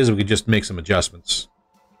as is. We could just make some adjustments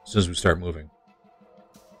as soon as we start moving.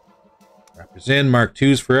 Raptors in, Mark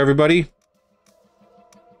IIs for everybody.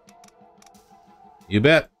 You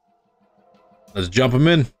bet. Let's jump them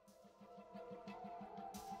in.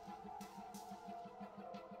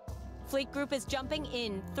 Fleet group is jumping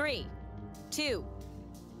in 3, 2,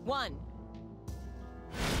 1.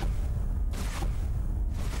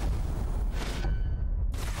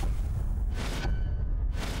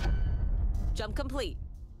 Jump complete.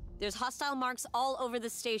 There's hostile marks all over the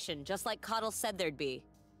station, just like Coddle said there'd be.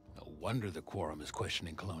 No wonder the Quorum is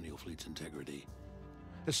questioning Colonial Fleet's integrity.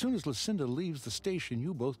 As soon as Lucinda leaves the station,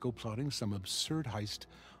 you both go plotting some absurd heist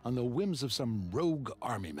on the whims of some rogue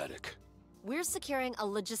army medic. We're securing a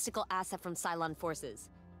logistical asset from Cylon forces.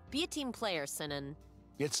 Be a team player, Sinan.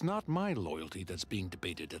 It's not my loyalty that's being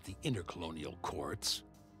debated at the intercolonial courts.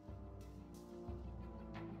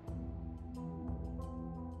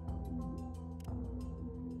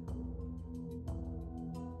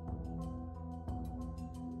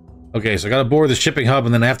 Okay, so I gotta board the shipping hub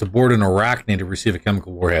and then I have to board an Arachne to receive a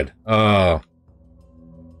chemical warhead. Well,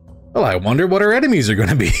 I wonder what our enemies are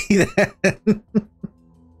gonna be then.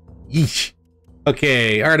 Yeesh.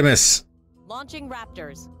 Okay, Artemis. Launching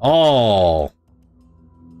Raptors. All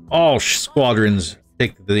squadrons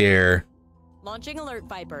take to the air. Launching Alert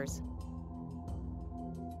Vipers.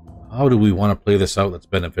 How do we want to play this out that's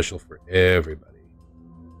beneficial for everybody?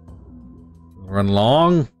 Run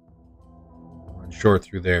long, run short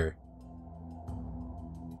through there.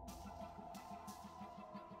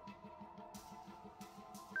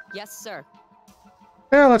 Yes, sir.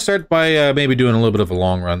 Yeah, let's start by maybe doing a little bit of a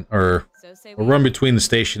long run, or So say a we. run between the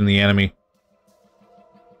station and the enemy.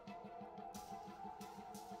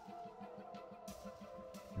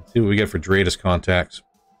 Let's see what we get for Dratus contacts.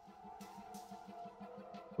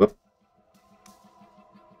 Whoop.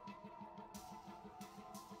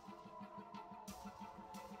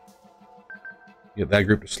 Get that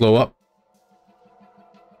group to slow up.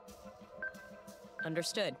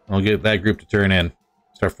 Understood. I'll get that group to turn in.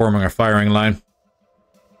 Start forming our firing line.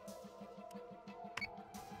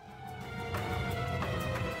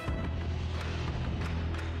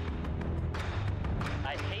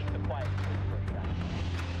 I hate the quiet first shot.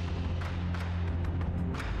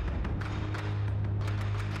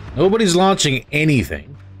 Nobody's launching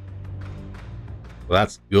anything. Well,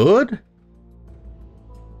 that's good.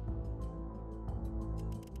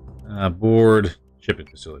 Board shipping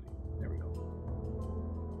facility. There we go.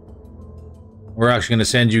 We're actually going to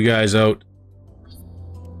send you guys out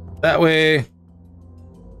that way.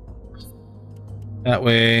 That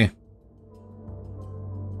way.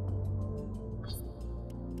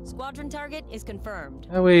 Squadron target is confirmed.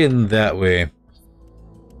 That way and that way.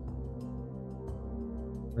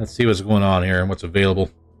 Let's see what's going on here and what's available.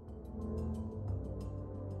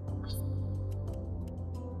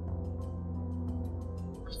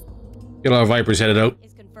 Get a lot of Vipers headed out.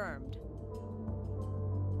 Is confirmed.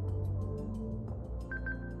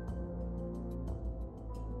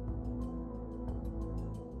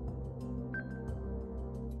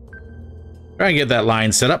 Try and get that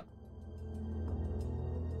line set up.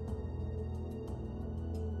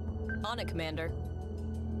 On it, Commander.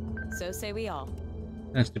 So say we all.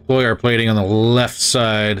 Let's deploy our plating on the left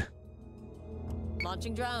side.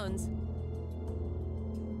 Launching drones.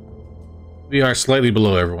 We are slightly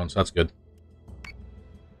below everyone, so that's good.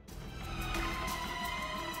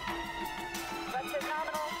 Thruster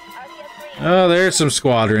nominal. RTS green. Oh, there's some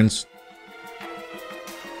squadrons.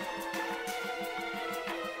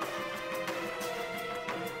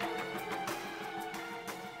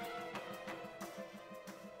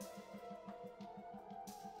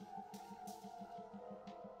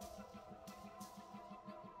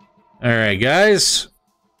 All right, guys.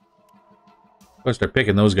 Let's start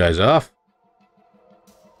picking those guys off.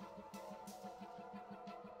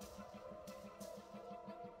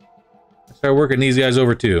 Let's start working these guys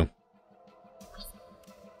over too.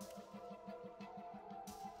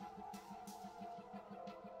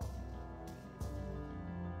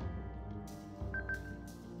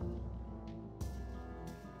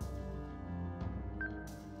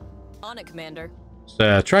 On it, Commander.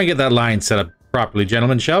 Let's try and get that line set up properly,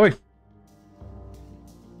 gentlemen, shall we?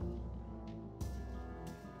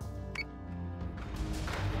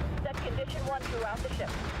 Set condition 1 throughout the ship.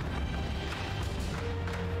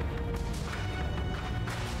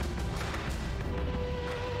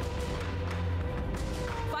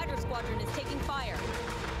 Fighter squadron is taking fire.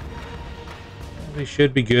 We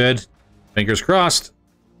should be good. Fingers crossed.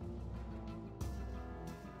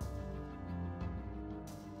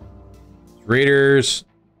 Raiders.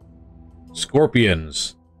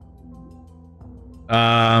 Scorpions.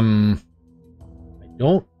 I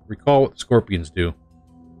don't recall what the Scorpions do.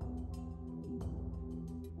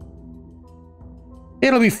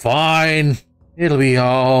 It'll be fine. It'll be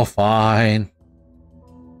all fine.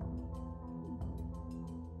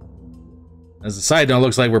 As a side note, it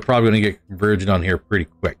looks like we're probably going to get converged on here pretty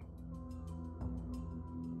quick.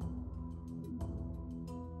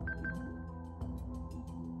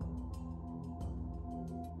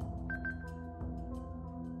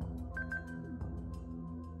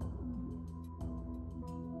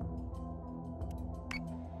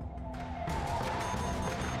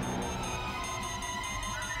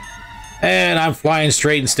 And I'm flying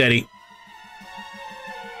straight and steady.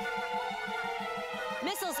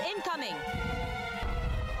 Missiles incoming.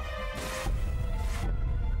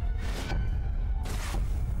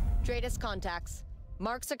 Dratus contacts.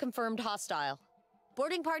 Marks are confirmed hostile.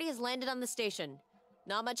 Boarding party has landed on the station.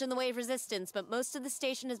 Not much in the way of resistance, but most of the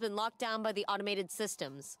station has been locked down by the automated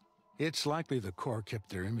systems. It's likely the Corps kept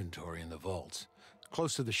their inventory in the vaults,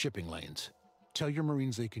 close to the shipping lanes. Tell your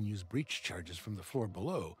Marines they can use breach charges from the floor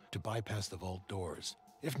below to bypass the vault doors,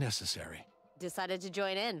 if necessary. Decided to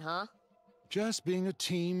join in, huh? Just being a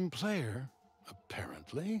team player,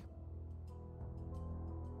 apparently.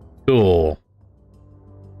 Cool.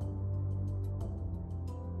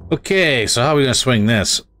 Okay, so how are we going to swing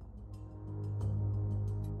this?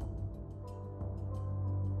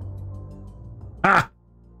 Ah!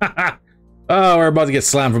 Oh, we're about to get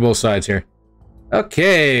slammed from both sides here.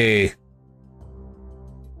 Okay.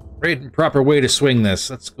 Right and proper way to swing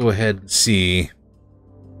this. Let's go ahead and see.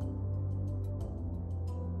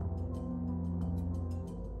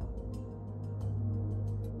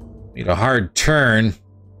 Need a hard turn.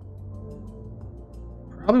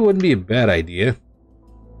 Probably wouldn't be a bad idea.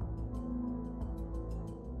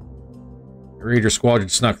 The Raider squadron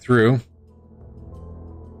snuck through.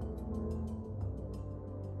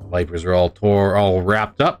 Vipers are all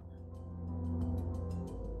wrapped up.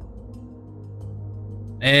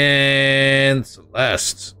 And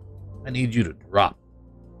Celeste, I need you to drop.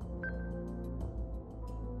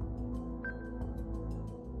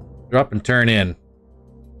 Drop and turn in.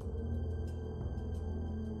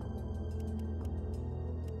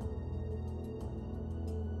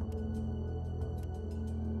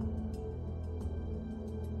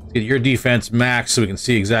 Let's get your defense max so we can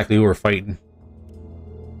see exactly who we're fighting.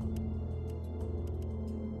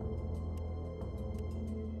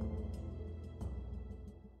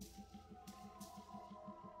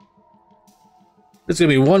 It's going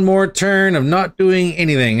to be one more turn of not doing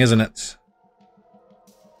anything, isn't it?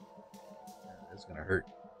 It's going to hurt.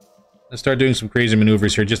 Let's start doing some crazy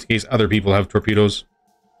maneuvers here just in case other people have torpedoes.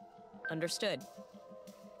 Understood.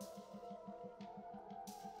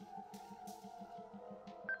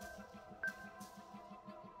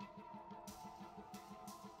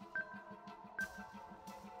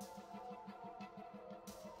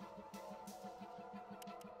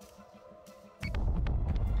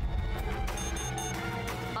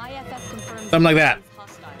 Something like that.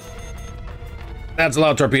 That's a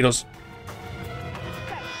lot of torpedoes.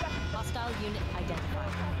 Hostile unit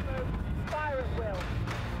identified. Fire at will.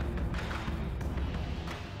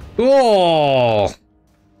 Cool.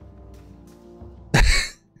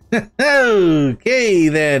 Okay,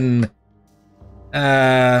 then.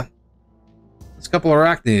 There's a couple of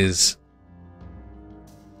arachnes.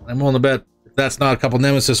 I'm willing to bet if that's not a couple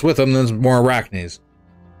nemesis with them, then there's more arachnes.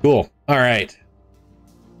 Cool. All right.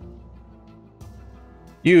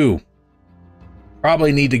 You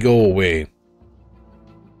probably need to go away.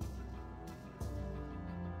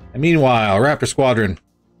 And meanwhile, Raptor Squadron.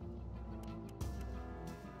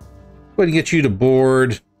 Go ahead and get you to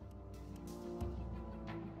board.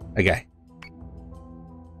 Okay.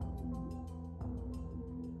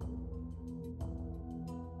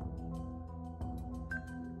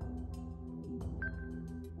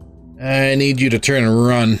 I need you to turn and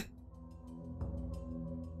run.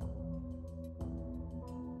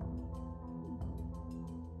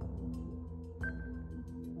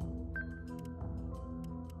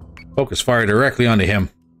 Focus fire directly onto him.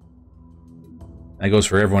 That goes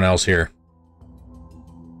for everyone else here.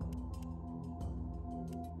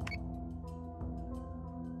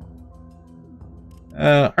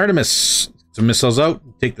 Artemis, get some missiles out.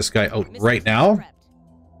 Take this guy out right now.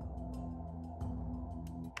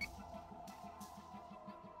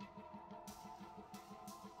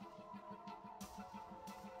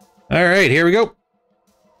 All right, here we go.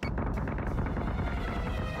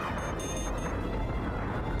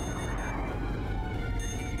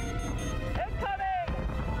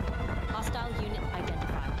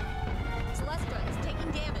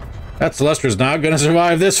 That Celestra's not going to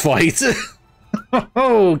survive this fight.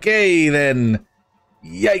 Okay, then.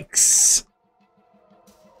 Yikes.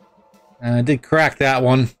 I did crack that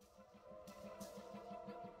one.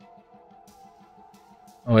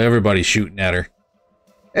 Oh, everybody's shooting at her.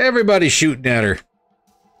 Everybody's shooting at her.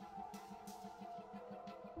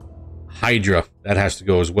 Hydra. That has to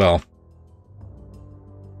go as well.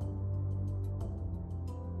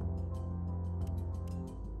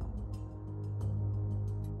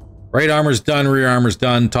 Right armor's done, rear armor's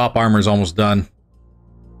done, top armor's almost done.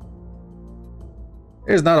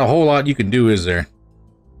 There's not a whole lot you can do, is there?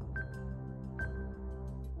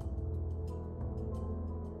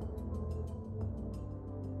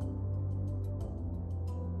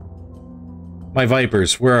 My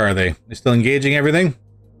Vipers, where are they? They still engaging everything?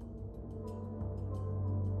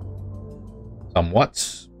 Somewhat.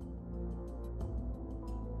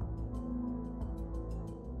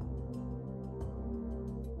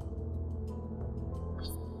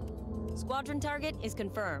 Squadron target is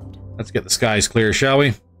confirmed. Let's get the skies clear, shall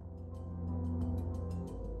we?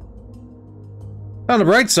 On the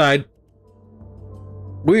bright side,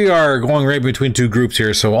 we are going right between two groups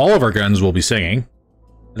here, so all of our guns will be singing.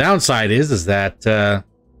 The downside is that we're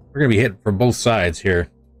going to be hit from both sides here.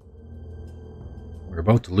 We're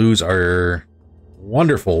about to lose our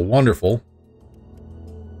wonderful, wonderful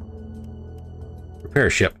repair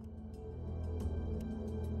ship.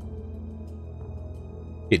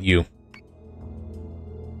 Get you.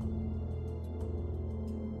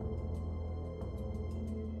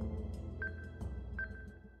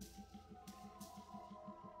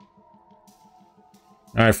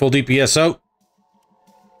 All right, full DPS out.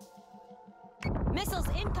 Missiles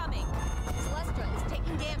incoming. Celestra is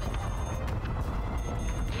taking damage.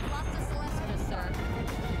 We've lost a Celestra, sir.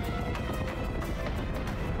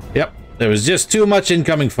 Yep, there was just too much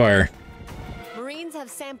incoming fire. Marines have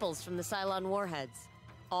samples from the Cylon warheads.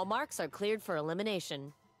 All marks are cleared for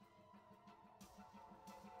elimination.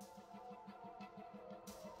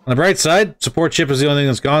 On the bright side, support ship is the only thing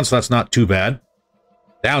that's gone, so that's not too bad.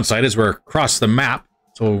 Downside is we're across the map,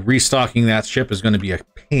 so restocking that ship is going to be a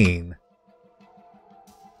pain.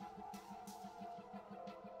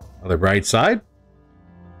 Other bright side,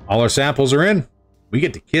 all our samples are in. We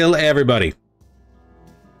get to kill everybody.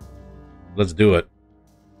 Let's do it.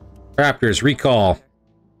 Raptors, recall.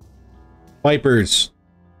 Vipers.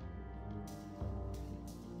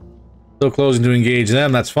 Still closing to engage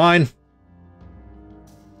them, that's fine.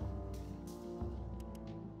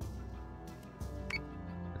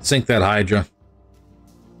 Sink that Hydra.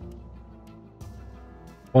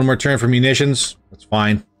 One more turn for munitions. That's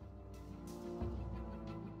fine.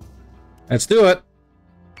 Let's do it.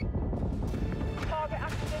 Target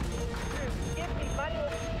acquisition. Give me manual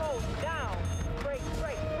control. Down. Great.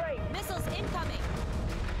 Missiles incoming.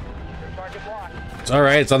 Target blocked. It's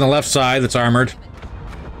alright, it's on the left side that's armored.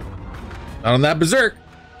 Not on that berserk.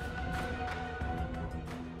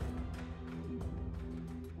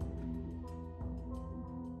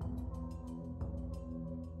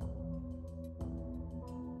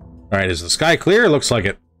 Alright, is the sky clear? Looks like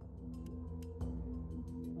it.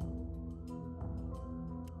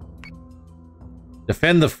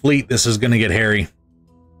 Defend the fleet. This is going to get hairy.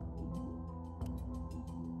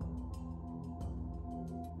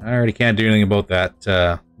 I already can't do anything about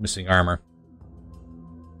that missing armor.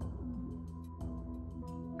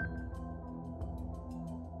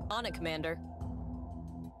 On it, Commander.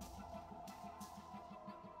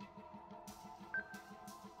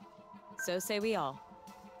 So say we all.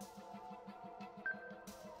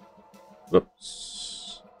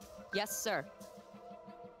 Whoops. Yes, sir.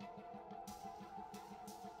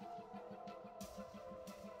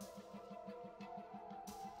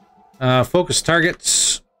 Focus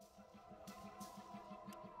targets.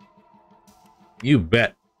 You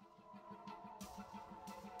bet.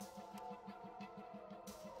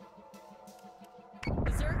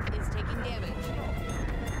 Berserk is taking damage.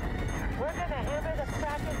 We're gonna hammer the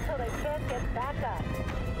crack until they can't get back up.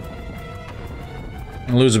 I'm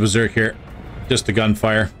gonna lose a berserk here. Just a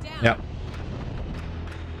gunfire. Down. Yep.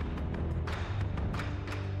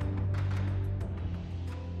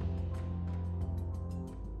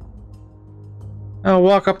 I'll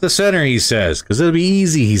walk up the center, he says, because it'll be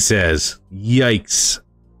easy, he says. Yikes.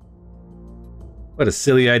 What a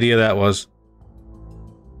silly idea that was.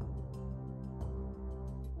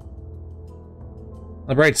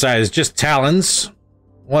 The bright side is just Talons,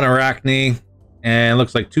 one Arachne, and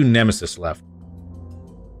looks like 2 Nemesis left.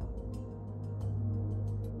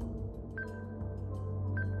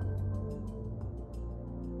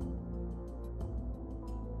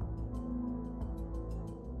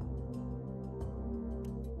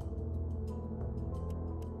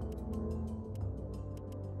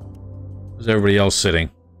 How's everybody else sitting?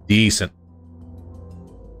 Decent.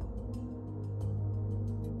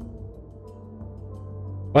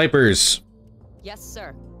 Vipers. Yes,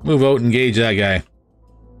 sir. Move out and engage that guy.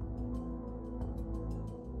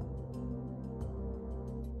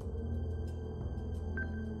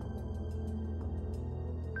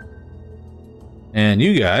 And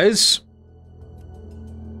you guys.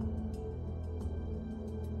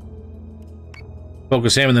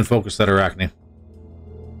 Focus him and then focus that Arachne.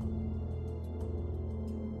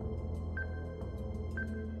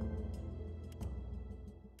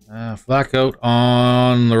 Flak out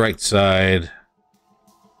on the right side.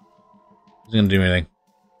 Isn't gonna do anything.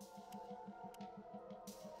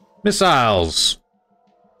 Missiles.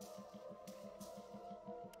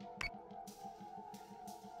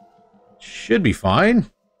 Should be fine.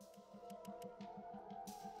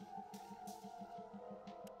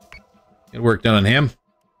 Get work done on him.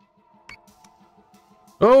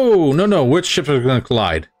 Oh, no. Which ships are going to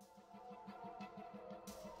collide?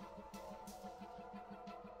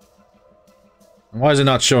 Why is it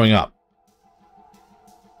not showing up?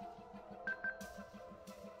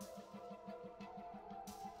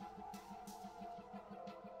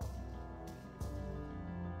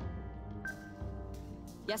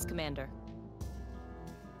 Yes, Commander.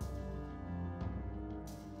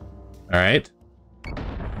 All right.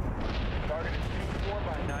 Target is 24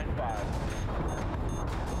 by 95.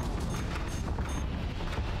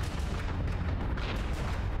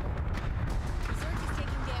 Berserk is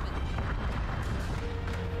taking damage.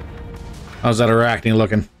 How's that Arachne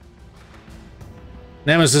looking?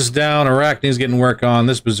 Nemesis down. Arachne's getting work on.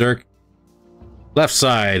 This Berserk. Left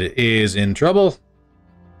side is in trouble.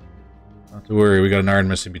 Not to worry, we got an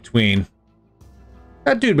Artemis in between.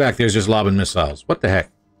 That dude back there is just lobbing missiles. What the heck?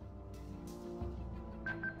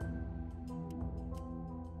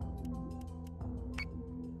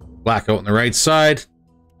 Blackout on the right side.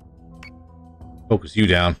 Focus you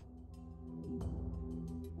down.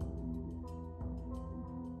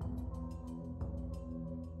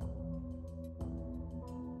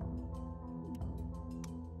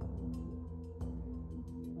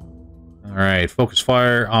 Alright, focus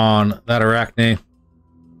fire on that Arachne.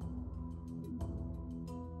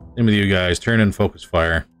 Same with you guys. Turn in focus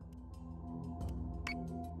fire.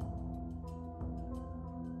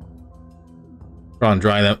 Try and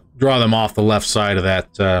draw them off the left side of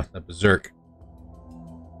that berserk.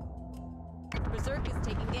 Berserk is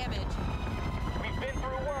taking damage. We've been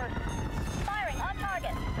through worse. Firing on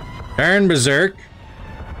target. Turn berserk.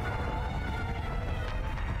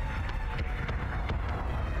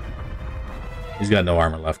 He's got no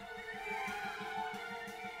armor left.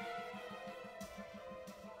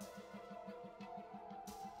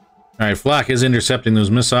 Alright, Flak is intercepting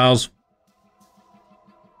those missiles.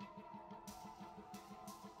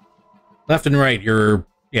 Left and right, you're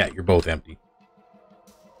both empty.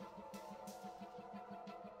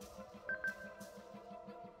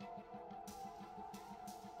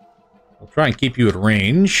 I'll try and keep you at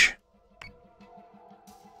range.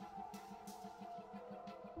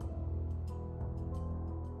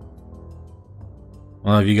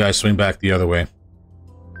 I'll have you guys swing back the other way.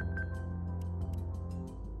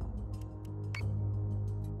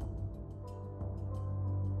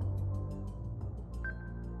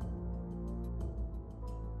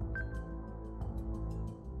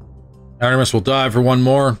 Artemis will dive for one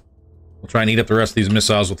more. We'll try and eat up the rest of these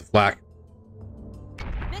missiles with the flak.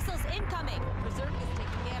 Missiles incoming. Berserk is taking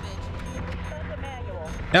damage. Check the manual.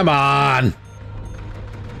 Come on!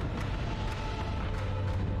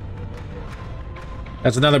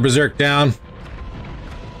 That's another berserk down.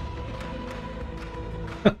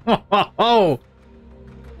 Oh!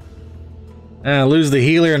 Lose the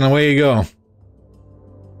healer and away you go.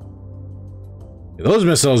 Those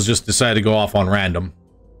missiles just decided to go off on random.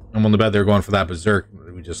 I'm on the bet they're going for that berserk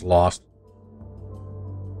that we just lost.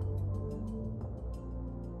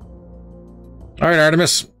 Alright,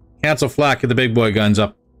 Artemis. Cancel flak, get the big boy guns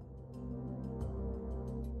up.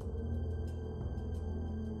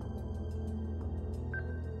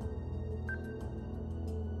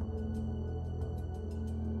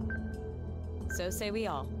 So say we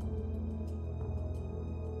all.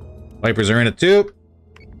 Vipers are in it too.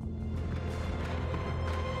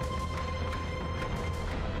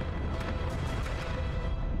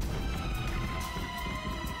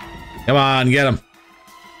 Come on, get him.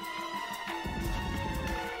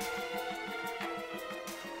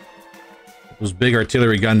 Those big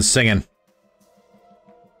artillery guns singing.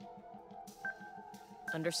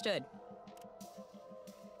 Understood.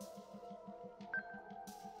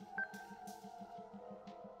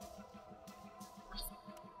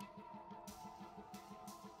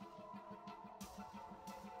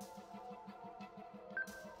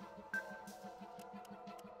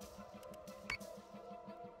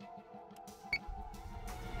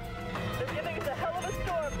 They're giving us a hell of a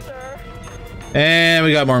storm, sir. And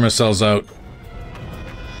we got more missiles out.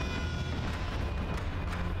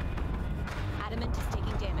 Adamant is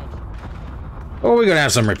taking damage. Oh, we're gonna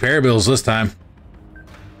have some repair bills this time.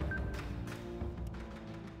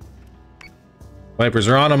 Vipers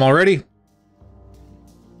are on them already.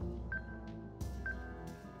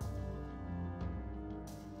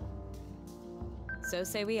 So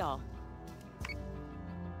say we all.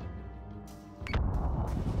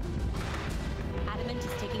 Adamant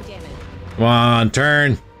is taking damage. Come on,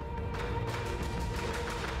 turn.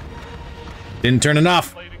 Didn't turn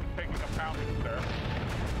enough. Plating is taking a pounding, sir.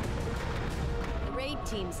 The raid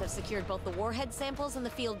teams have secured both the warhead samples and the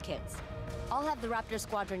field kits. I'll have the Raptor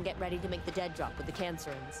Squadron get ready to make the dead drop with the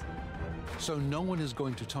Cancerins. So no one is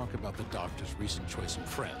going to talk about the Doctor's recent choice in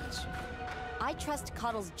friends. I trust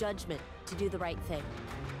Cottle's judgment to do the right thing,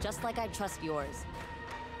 just like I trust yours.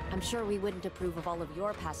 I'm sure we wouldn't approve of all of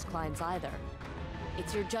your past crimes either.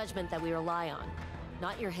 It's your judgment that we rely on,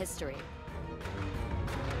 not your history.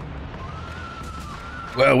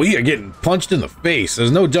 Well, we are getting punched in the face.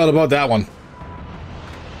 There's no doubt about that one.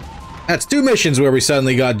 That's 2 missions where we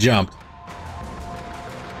suddenly got jumped.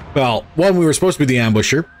 Well, one we were supposed to be the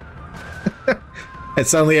ambusher. And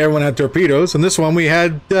suddenly everyone had torpedoes. And this one we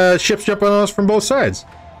had ships jumping on us from both sides.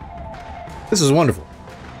 This is wonderful.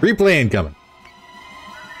 Replay incoming.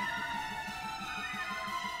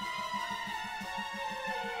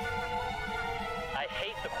 I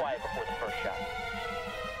hate the quiet before the first shot.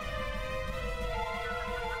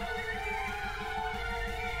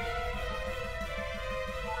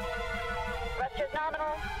 Thrusters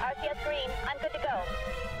nominal. RCS green. I'm good to go.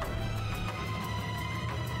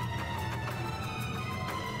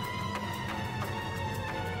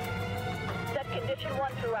 Set conditions Attrition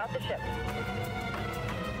 1 throughout the ship.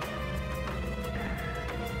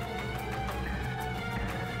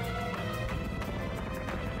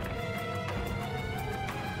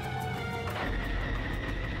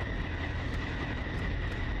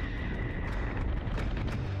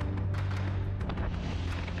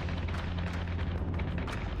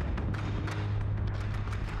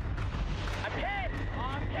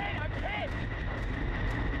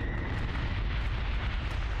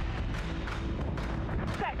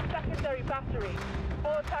 Secondary battery.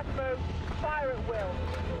 Full attack mode. Fire at will.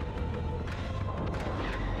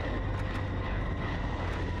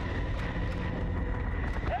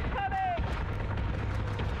 Incoming!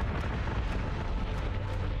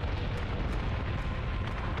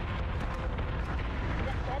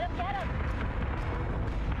 Get him, get him!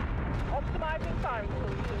 Optimizing firing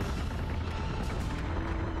solutions.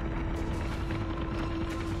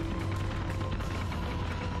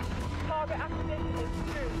 Target acquisition is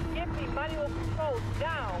true. Give me manual controls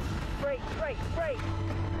down. Brake, brake, brake.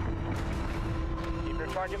 Keep your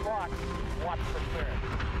target locked. Watch for clearance.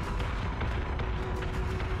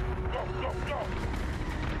 Go, go, go!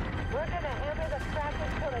 We're gonna hammer the crack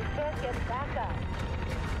until they can't get back up.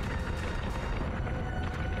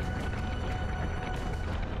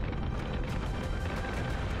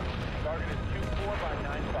 Target is 24 by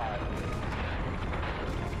 95.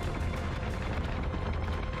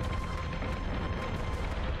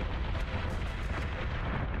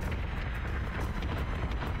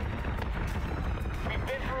 We've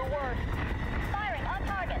been through worse. Firing on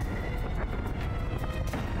target.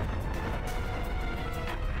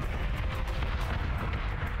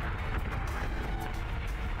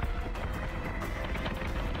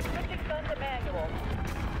 Switching gun to manual.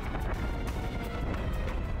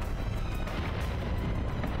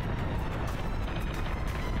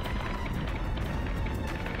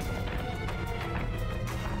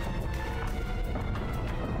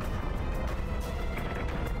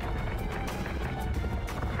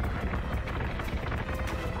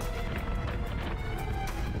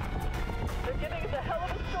 They're giving us a hell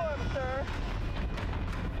of a storm, sir.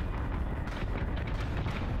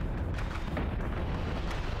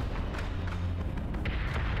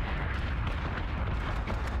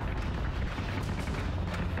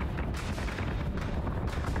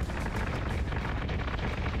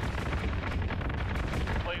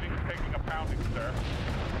 Plating's taking a pounding, sir.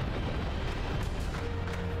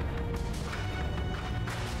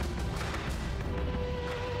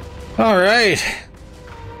 All right.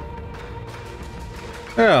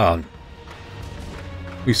 Well,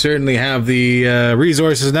 we certainly have the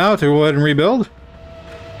resources now to go ahead and rebuild.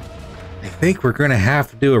 I think we're going to have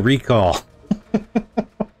to do a recall.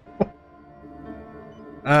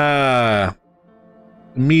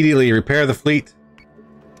 Immediately repair the fleet.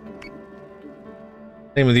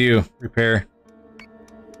 Same with you, repair.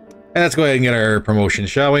 And let's go ahead and get our promotion,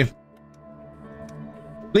 shall we?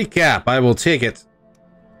 Fleet cap, I will take it.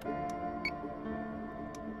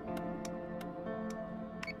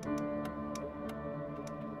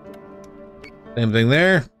 Same thing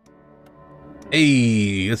there.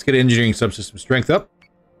 Hey, let's get engineering subsystem strength up.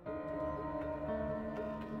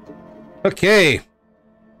 Okay.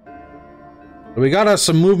 So we got us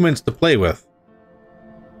some movements to play with.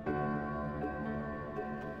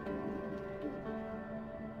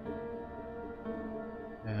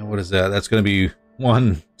 And what is that? That's going to be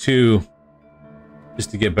 1, 2.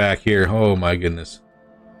 Just to get back here. Oh my goodness.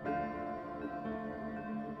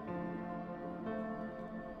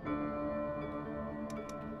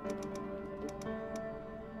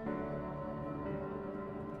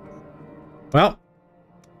 Well,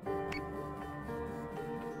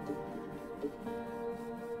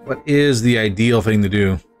 what is the ideal thing to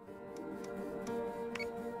do?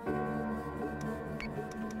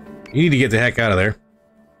 You need to get the heck out of there.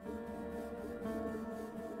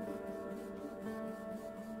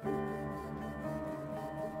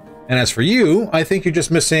 And as for you, I think you're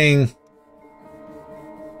just missing...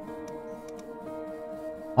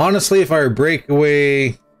 Honestly, if I were to break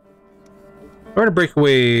away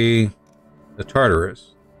the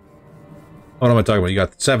Tartarus. What am I talking about? You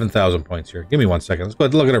got 7,000 points here. Give me 1 second. Let's go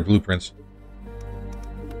ahead and look at our blueprints.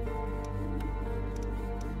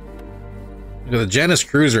 Look at the Janus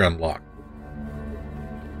Cruiser unlocked.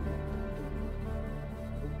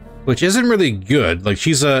 Which isn't really good. Like,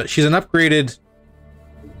 she's an upgraded...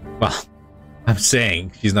 Well, I'm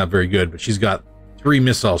saying she's not very good, but she's got 3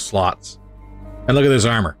 missile slots. And look at this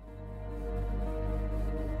armor.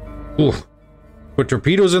 Ooh. Put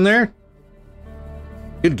torpedoes in there?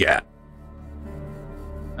 Good gap.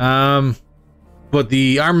 But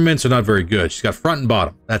the armaments are not very good. She's got front and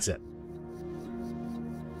bottom. That's it.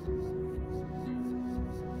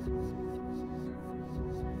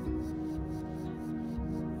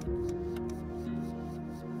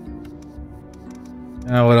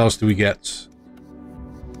 What else do we get?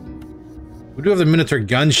 We do have the Minotaur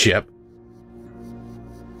gunship,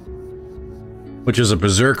 which is a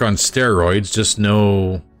berserk on steroids, just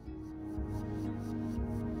no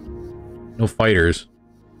fighters.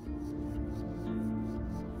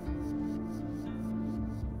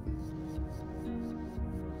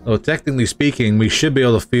 So technically speaking, we should be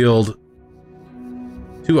able to field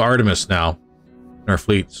 2 Artemis now in our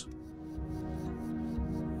fleets.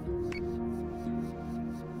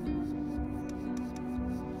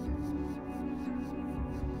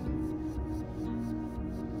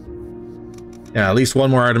 Yeah, at least 1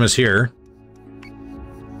 more Artemis here.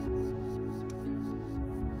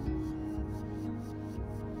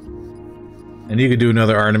 And you could do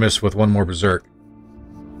another Artemis with 1 more Berserk.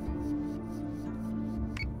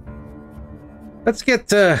 Let's get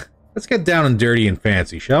down and dirty and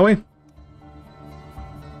fancy, shall we?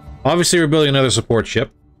 Obviously, we're building another support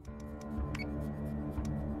ship.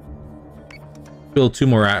 Build 2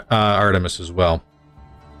 more Artemis as well.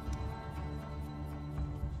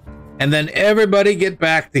 And then everybody get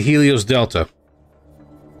back to Helios Delta.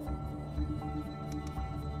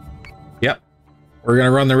 Yep. We're going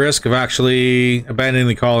to run the risk of actually abandoning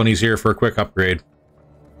the colonies here for a quick upgrade.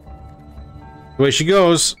 The way she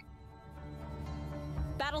goes.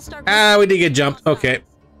 We did get jumped. Okay.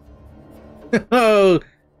 Oh.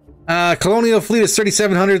 Colonial Fleet is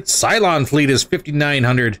 3,700. Cylon Fleet is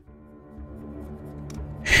 5,900.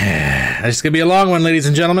 This is going to be a long one, ladies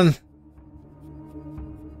and gentlemen.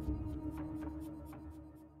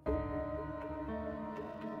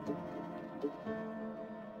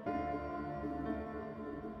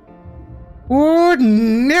 Oh,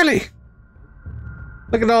 nearly.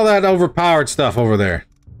 Look at all that overpowered stuff over there.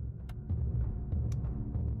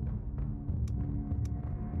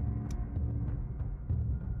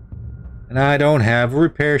 And I don't have a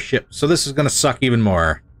repair ship, so this is going to suck even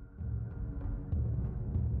more.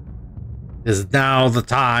 Is now the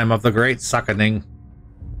time of the great suckening.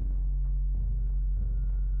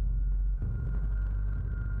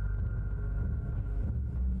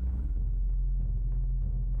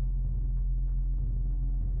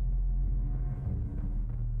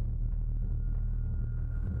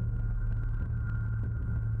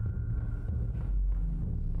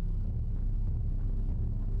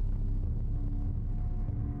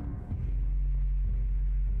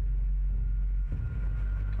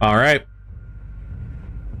 All right.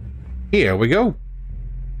 Here we go.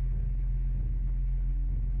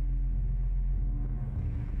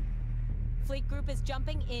 Fleet group is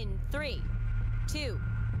jumping in 3, 2,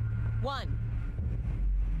 1.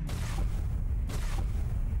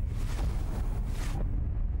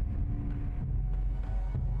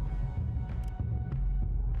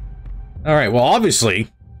 All right. Well, obviously,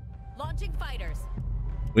 Launching fighters.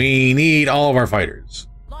 we need all of our fighters.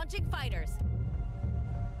 Launching fighters.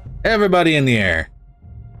 Everybody in the air.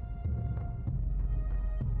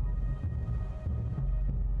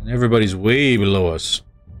 And everybody's way below us.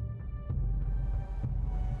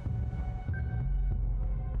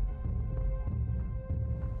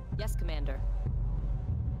 Yes, Commander.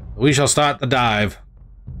 We shall start the dive.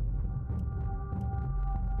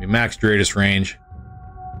 We maxed radius range.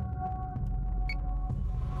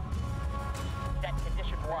 Set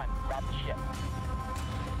condition 1. Route the ship.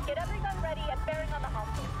 Get everyone ready and bearing on the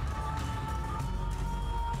hostile.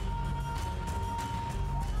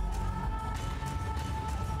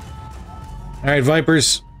 All right,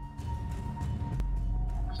 Vipers.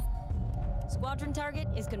 Squadron target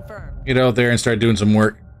is confirmed. Get out there and start doing some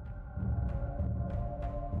work.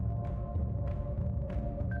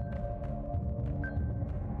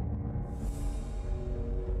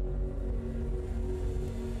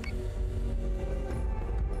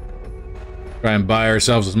 Try and buy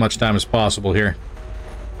ourselves as much time as possible here.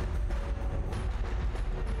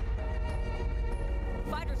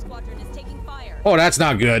 Fighter squadron is taking fire. Oh, that's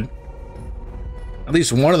not good. At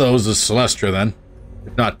least one of those is Celestra then,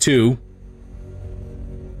 if not 2.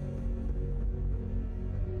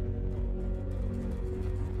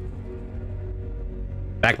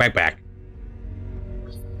 Back, back, back.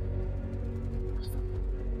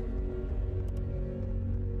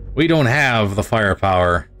 We don't have the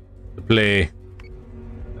firepower to play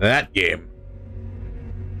that game.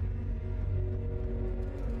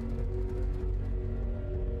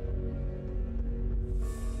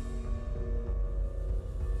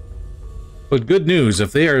 But good news,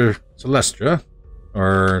 if they are Celestra,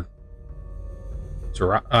 or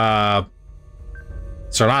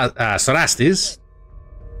Cerastes,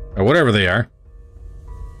 or whatever they are,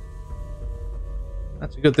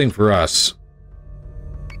 that's a good thing for us.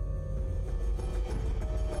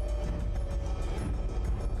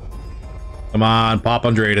 Come on, Pop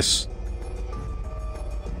Andreas.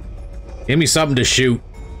 Give me something to shoot.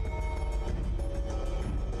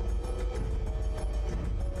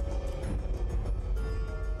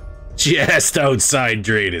 Just outside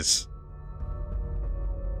Dratus.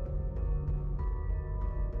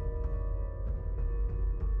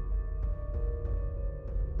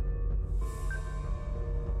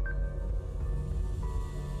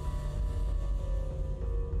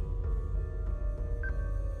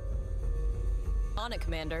 On it,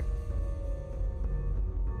 Commander.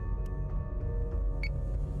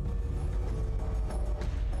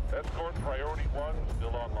 Escort priority 1 still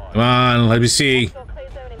online. Come on, let me see.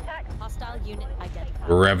 Hostile unit identified.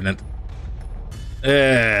 Revenant.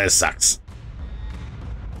 Sucks.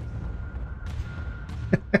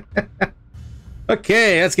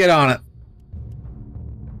 Okay, let's get on it.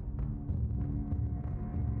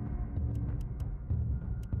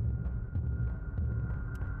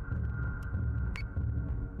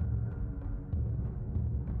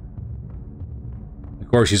 Of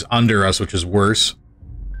course, he's under us, which is worse.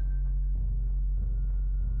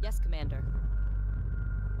 Yes, Commander.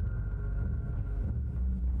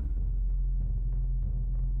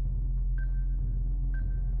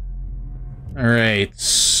 All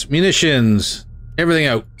right, munitions, everything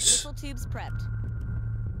out. Missile tubes prepped.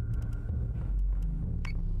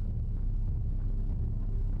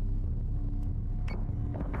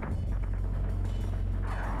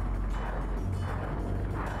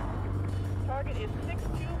 Target is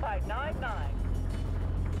 62 by 99.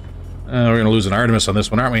 We're gonna lose an Artemis on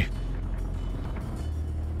this one, aren't we?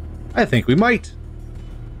 I think we might.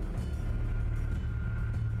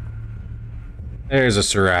 There's a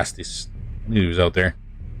Cerastes. I knew he was out there.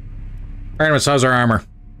 Artemis, how's our armor?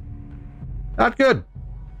 Not good.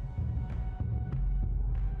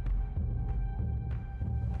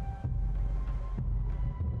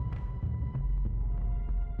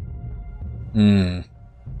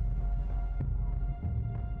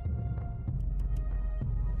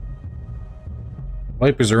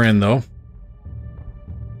 Vipers are in, though.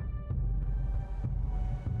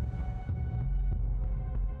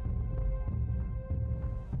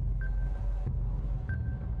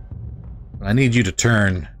 I need you to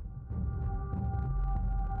turn.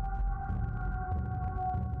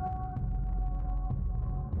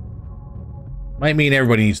 Might mean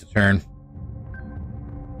everybody needs to turn.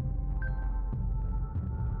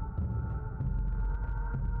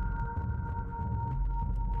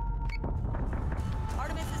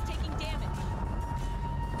 Artemis is taking damage.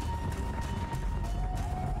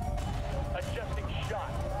 Adjusting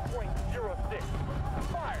shot. .06.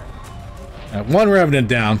 Fire. One Revenant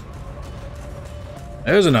down.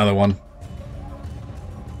 There's another one.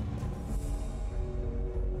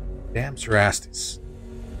 Damn Cerastes.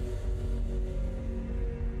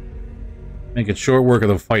 Making short work of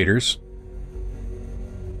the fighters.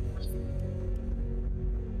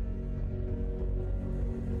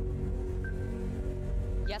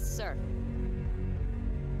 Yes, sir.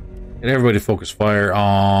 Get everybody to focus fire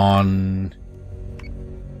on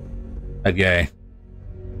that guy.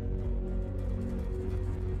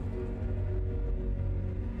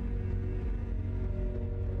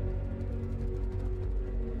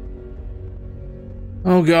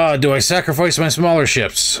 Oh god, do I sacrifice my smaller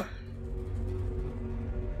ships?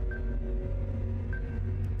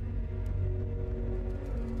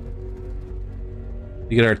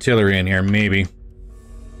 You get artillery in here, maybe.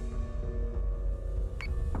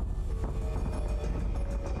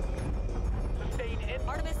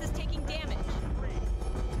 Artemis is taking damage.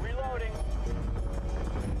 Reloading.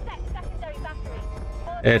 Secondary battery.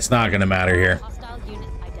 It's not gonna matter here. Hostile unit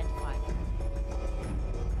identified.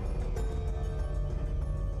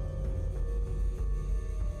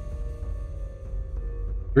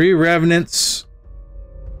 Three Revenants.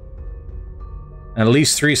 And at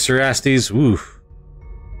least 3 Cerastes. Oof.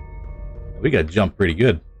 We got jumped pretty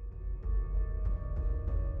good.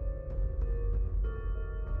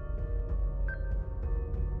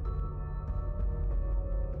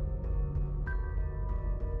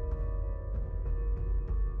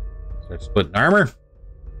 Start splitting armor.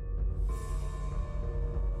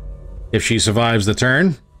 If she survives the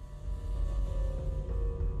turn.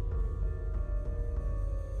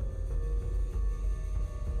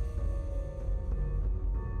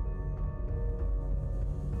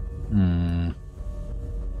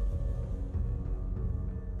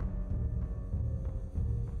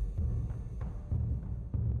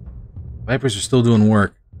 Vipers are still doing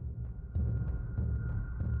work.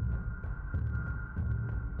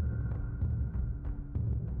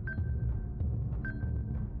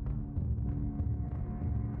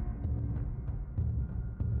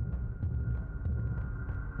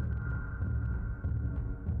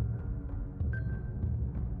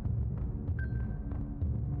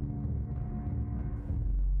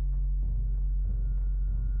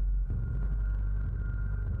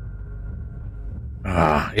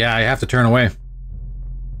 Yeah, I have to turn away.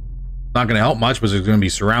 Not going to help much because it's going to be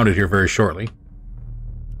surrounded here very shortly.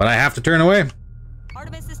 But I have to turn away.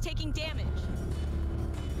 Artemis is taking damage.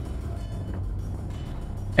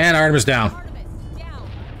 And Artemis down. Artemis, down.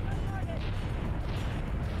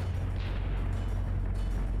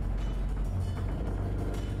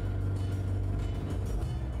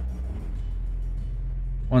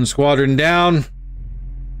 One squadron down.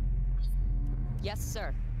 Yes,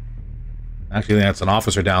 sir. Actually, that's an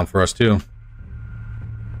officer down for us, too.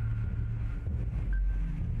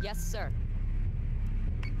 Yes, sir.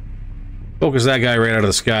 Focus that guy right out of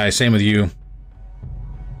the sky. Same with you.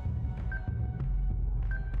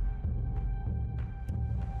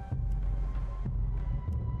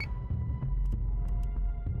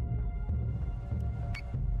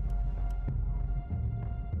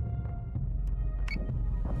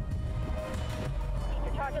 Keep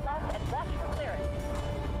your target locked and watch for clearance.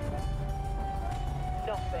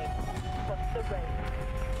 Nothing but the rain.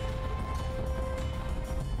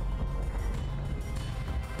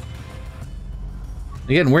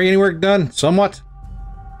 You getting any work done? Somewhat.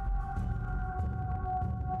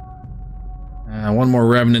 One more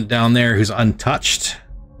Revenant down there who's untouched.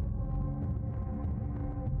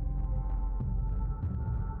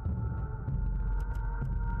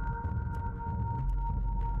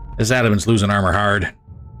 This Adamant's losing armor hard.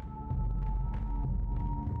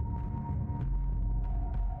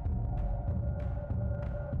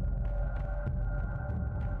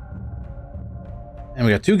 And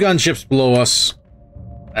we got 2 gunships below us.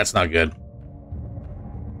 That's not good.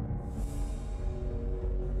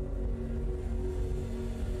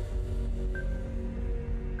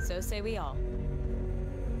 So say we all.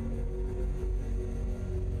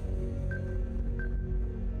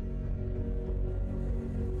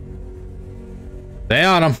 Stay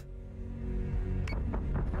on them.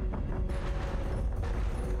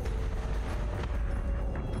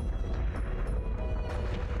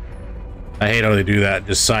 I hate how they do that.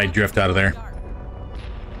 Just side drift out of there.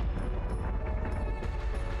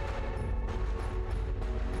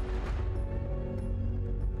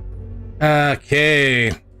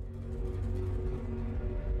 Okay.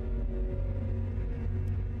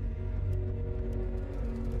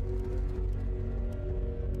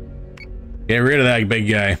 Get rid of that big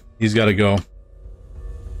guy. He's got to go.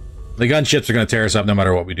 The gunships are going to tear us up no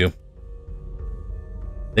matter what we do.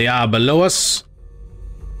 They are below us.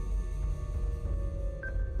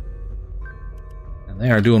 And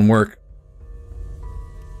they are doing work.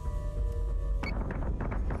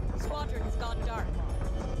 Squadron has gone dark.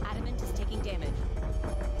 Adamant is taking damage.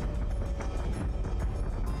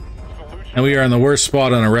 And we are in the worst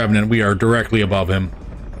spot on a Revenant. We are directly above him.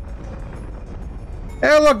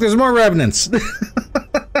 Hey, look, there's more Revenants.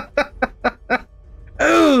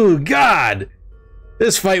 Oh, God.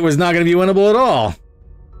 This fight was not going to be winnable at all.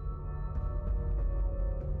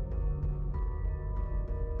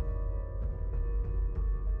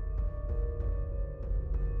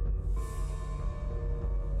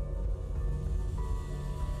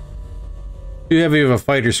 Too heavy of a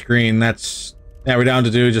fighter screen. That's... Yeah, we're down to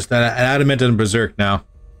do just an Adamant and Berserk now.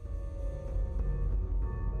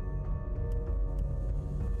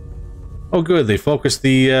 Oh, good. They focused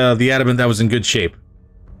the Adamant that was in good shape.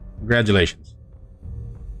 Congratulations.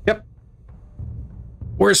 Yep.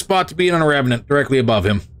 Worst spot to be in on a Revenant, directly above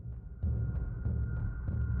him.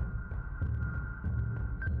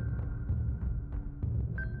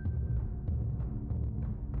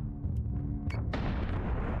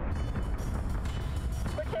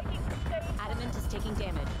 Adamant is taking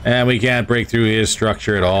damage. And we can't break through his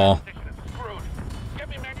structure at all.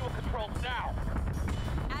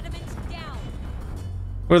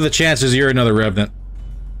 What are the chances you're another Revenant?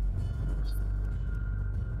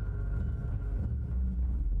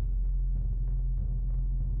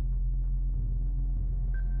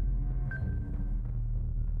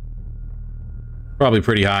 Probably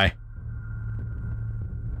pretty high.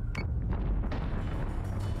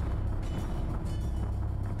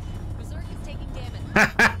 Berserk is taking damage.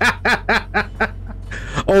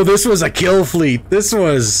 Oh, this was a kill fleet. This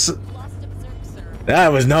was... Lost a Berserk, sir.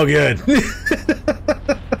 That was no good.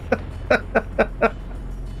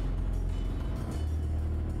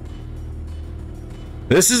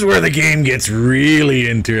 This is where the game gets really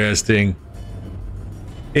interesting.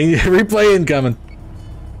 Replay incoming.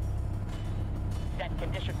 Set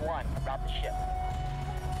condition 1 about the ship.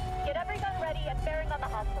 Get everyone ready and bearing on the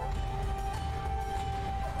hostiles.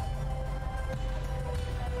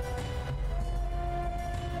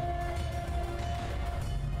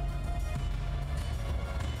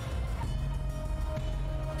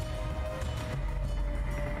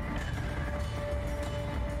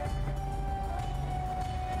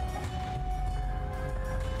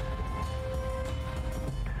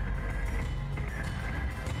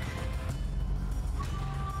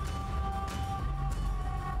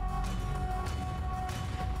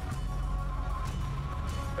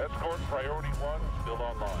 escort priority 1 still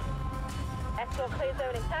online. Escort clear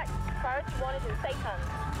zone intact. Priority 1 is in safe hands.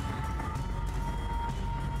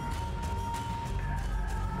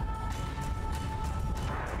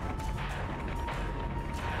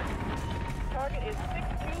 Target is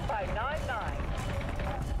 62599.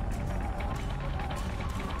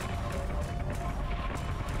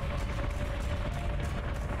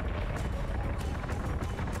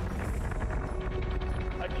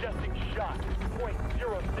 Adjusting shot.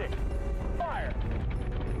 .06. Fire!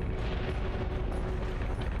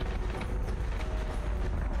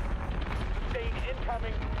 Sustained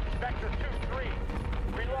incoming. Vector 2-3.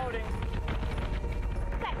 Reloading.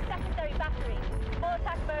 Set secondary battery. Full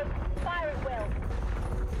attack mode. Fire at will.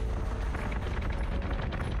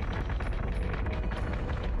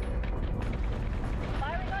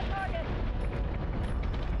 Firing on target.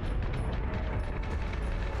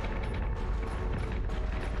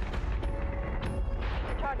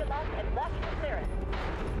 Target lock and watch for clearance.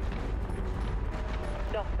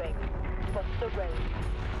 Nothing but the rain.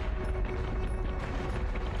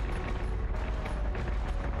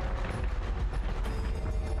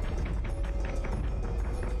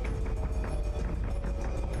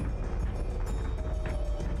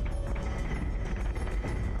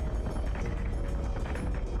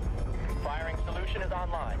 Firing solution is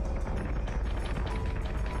online.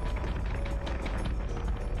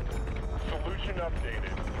 Solution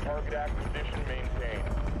updated. Target acquisition maintained.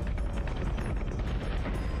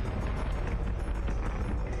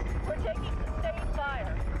 We're taking sustained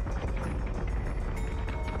fire.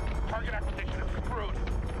 Target acquisition is screwed.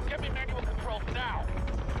 Get me manual controls now.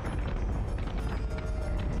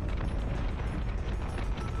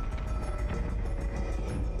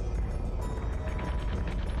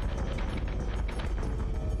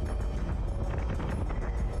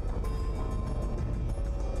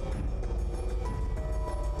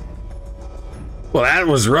 Well, that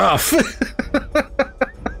was rough.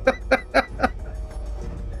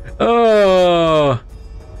 Oh,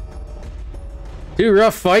 2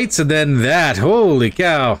 rough fights and then that. Holy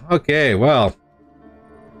cow. Okay, well,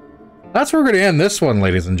 that's where we're going to end this one,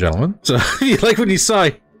 ladies and gentlemen. So if you like what you saw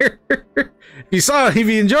here, if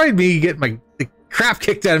you enjoyed me get the crap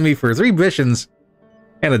kicked out of me for 3 missions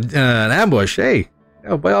and an ambush, hey,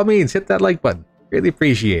 by all means, hit that like button. Really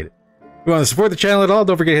appreciate it. If you want to support the channel at all,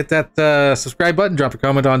 don't forget to hit that subscribe button, drop a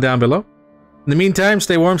comment on down below. In the meantime,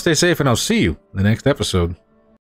 stay warm, stay safe, and I'll see you in the next episode.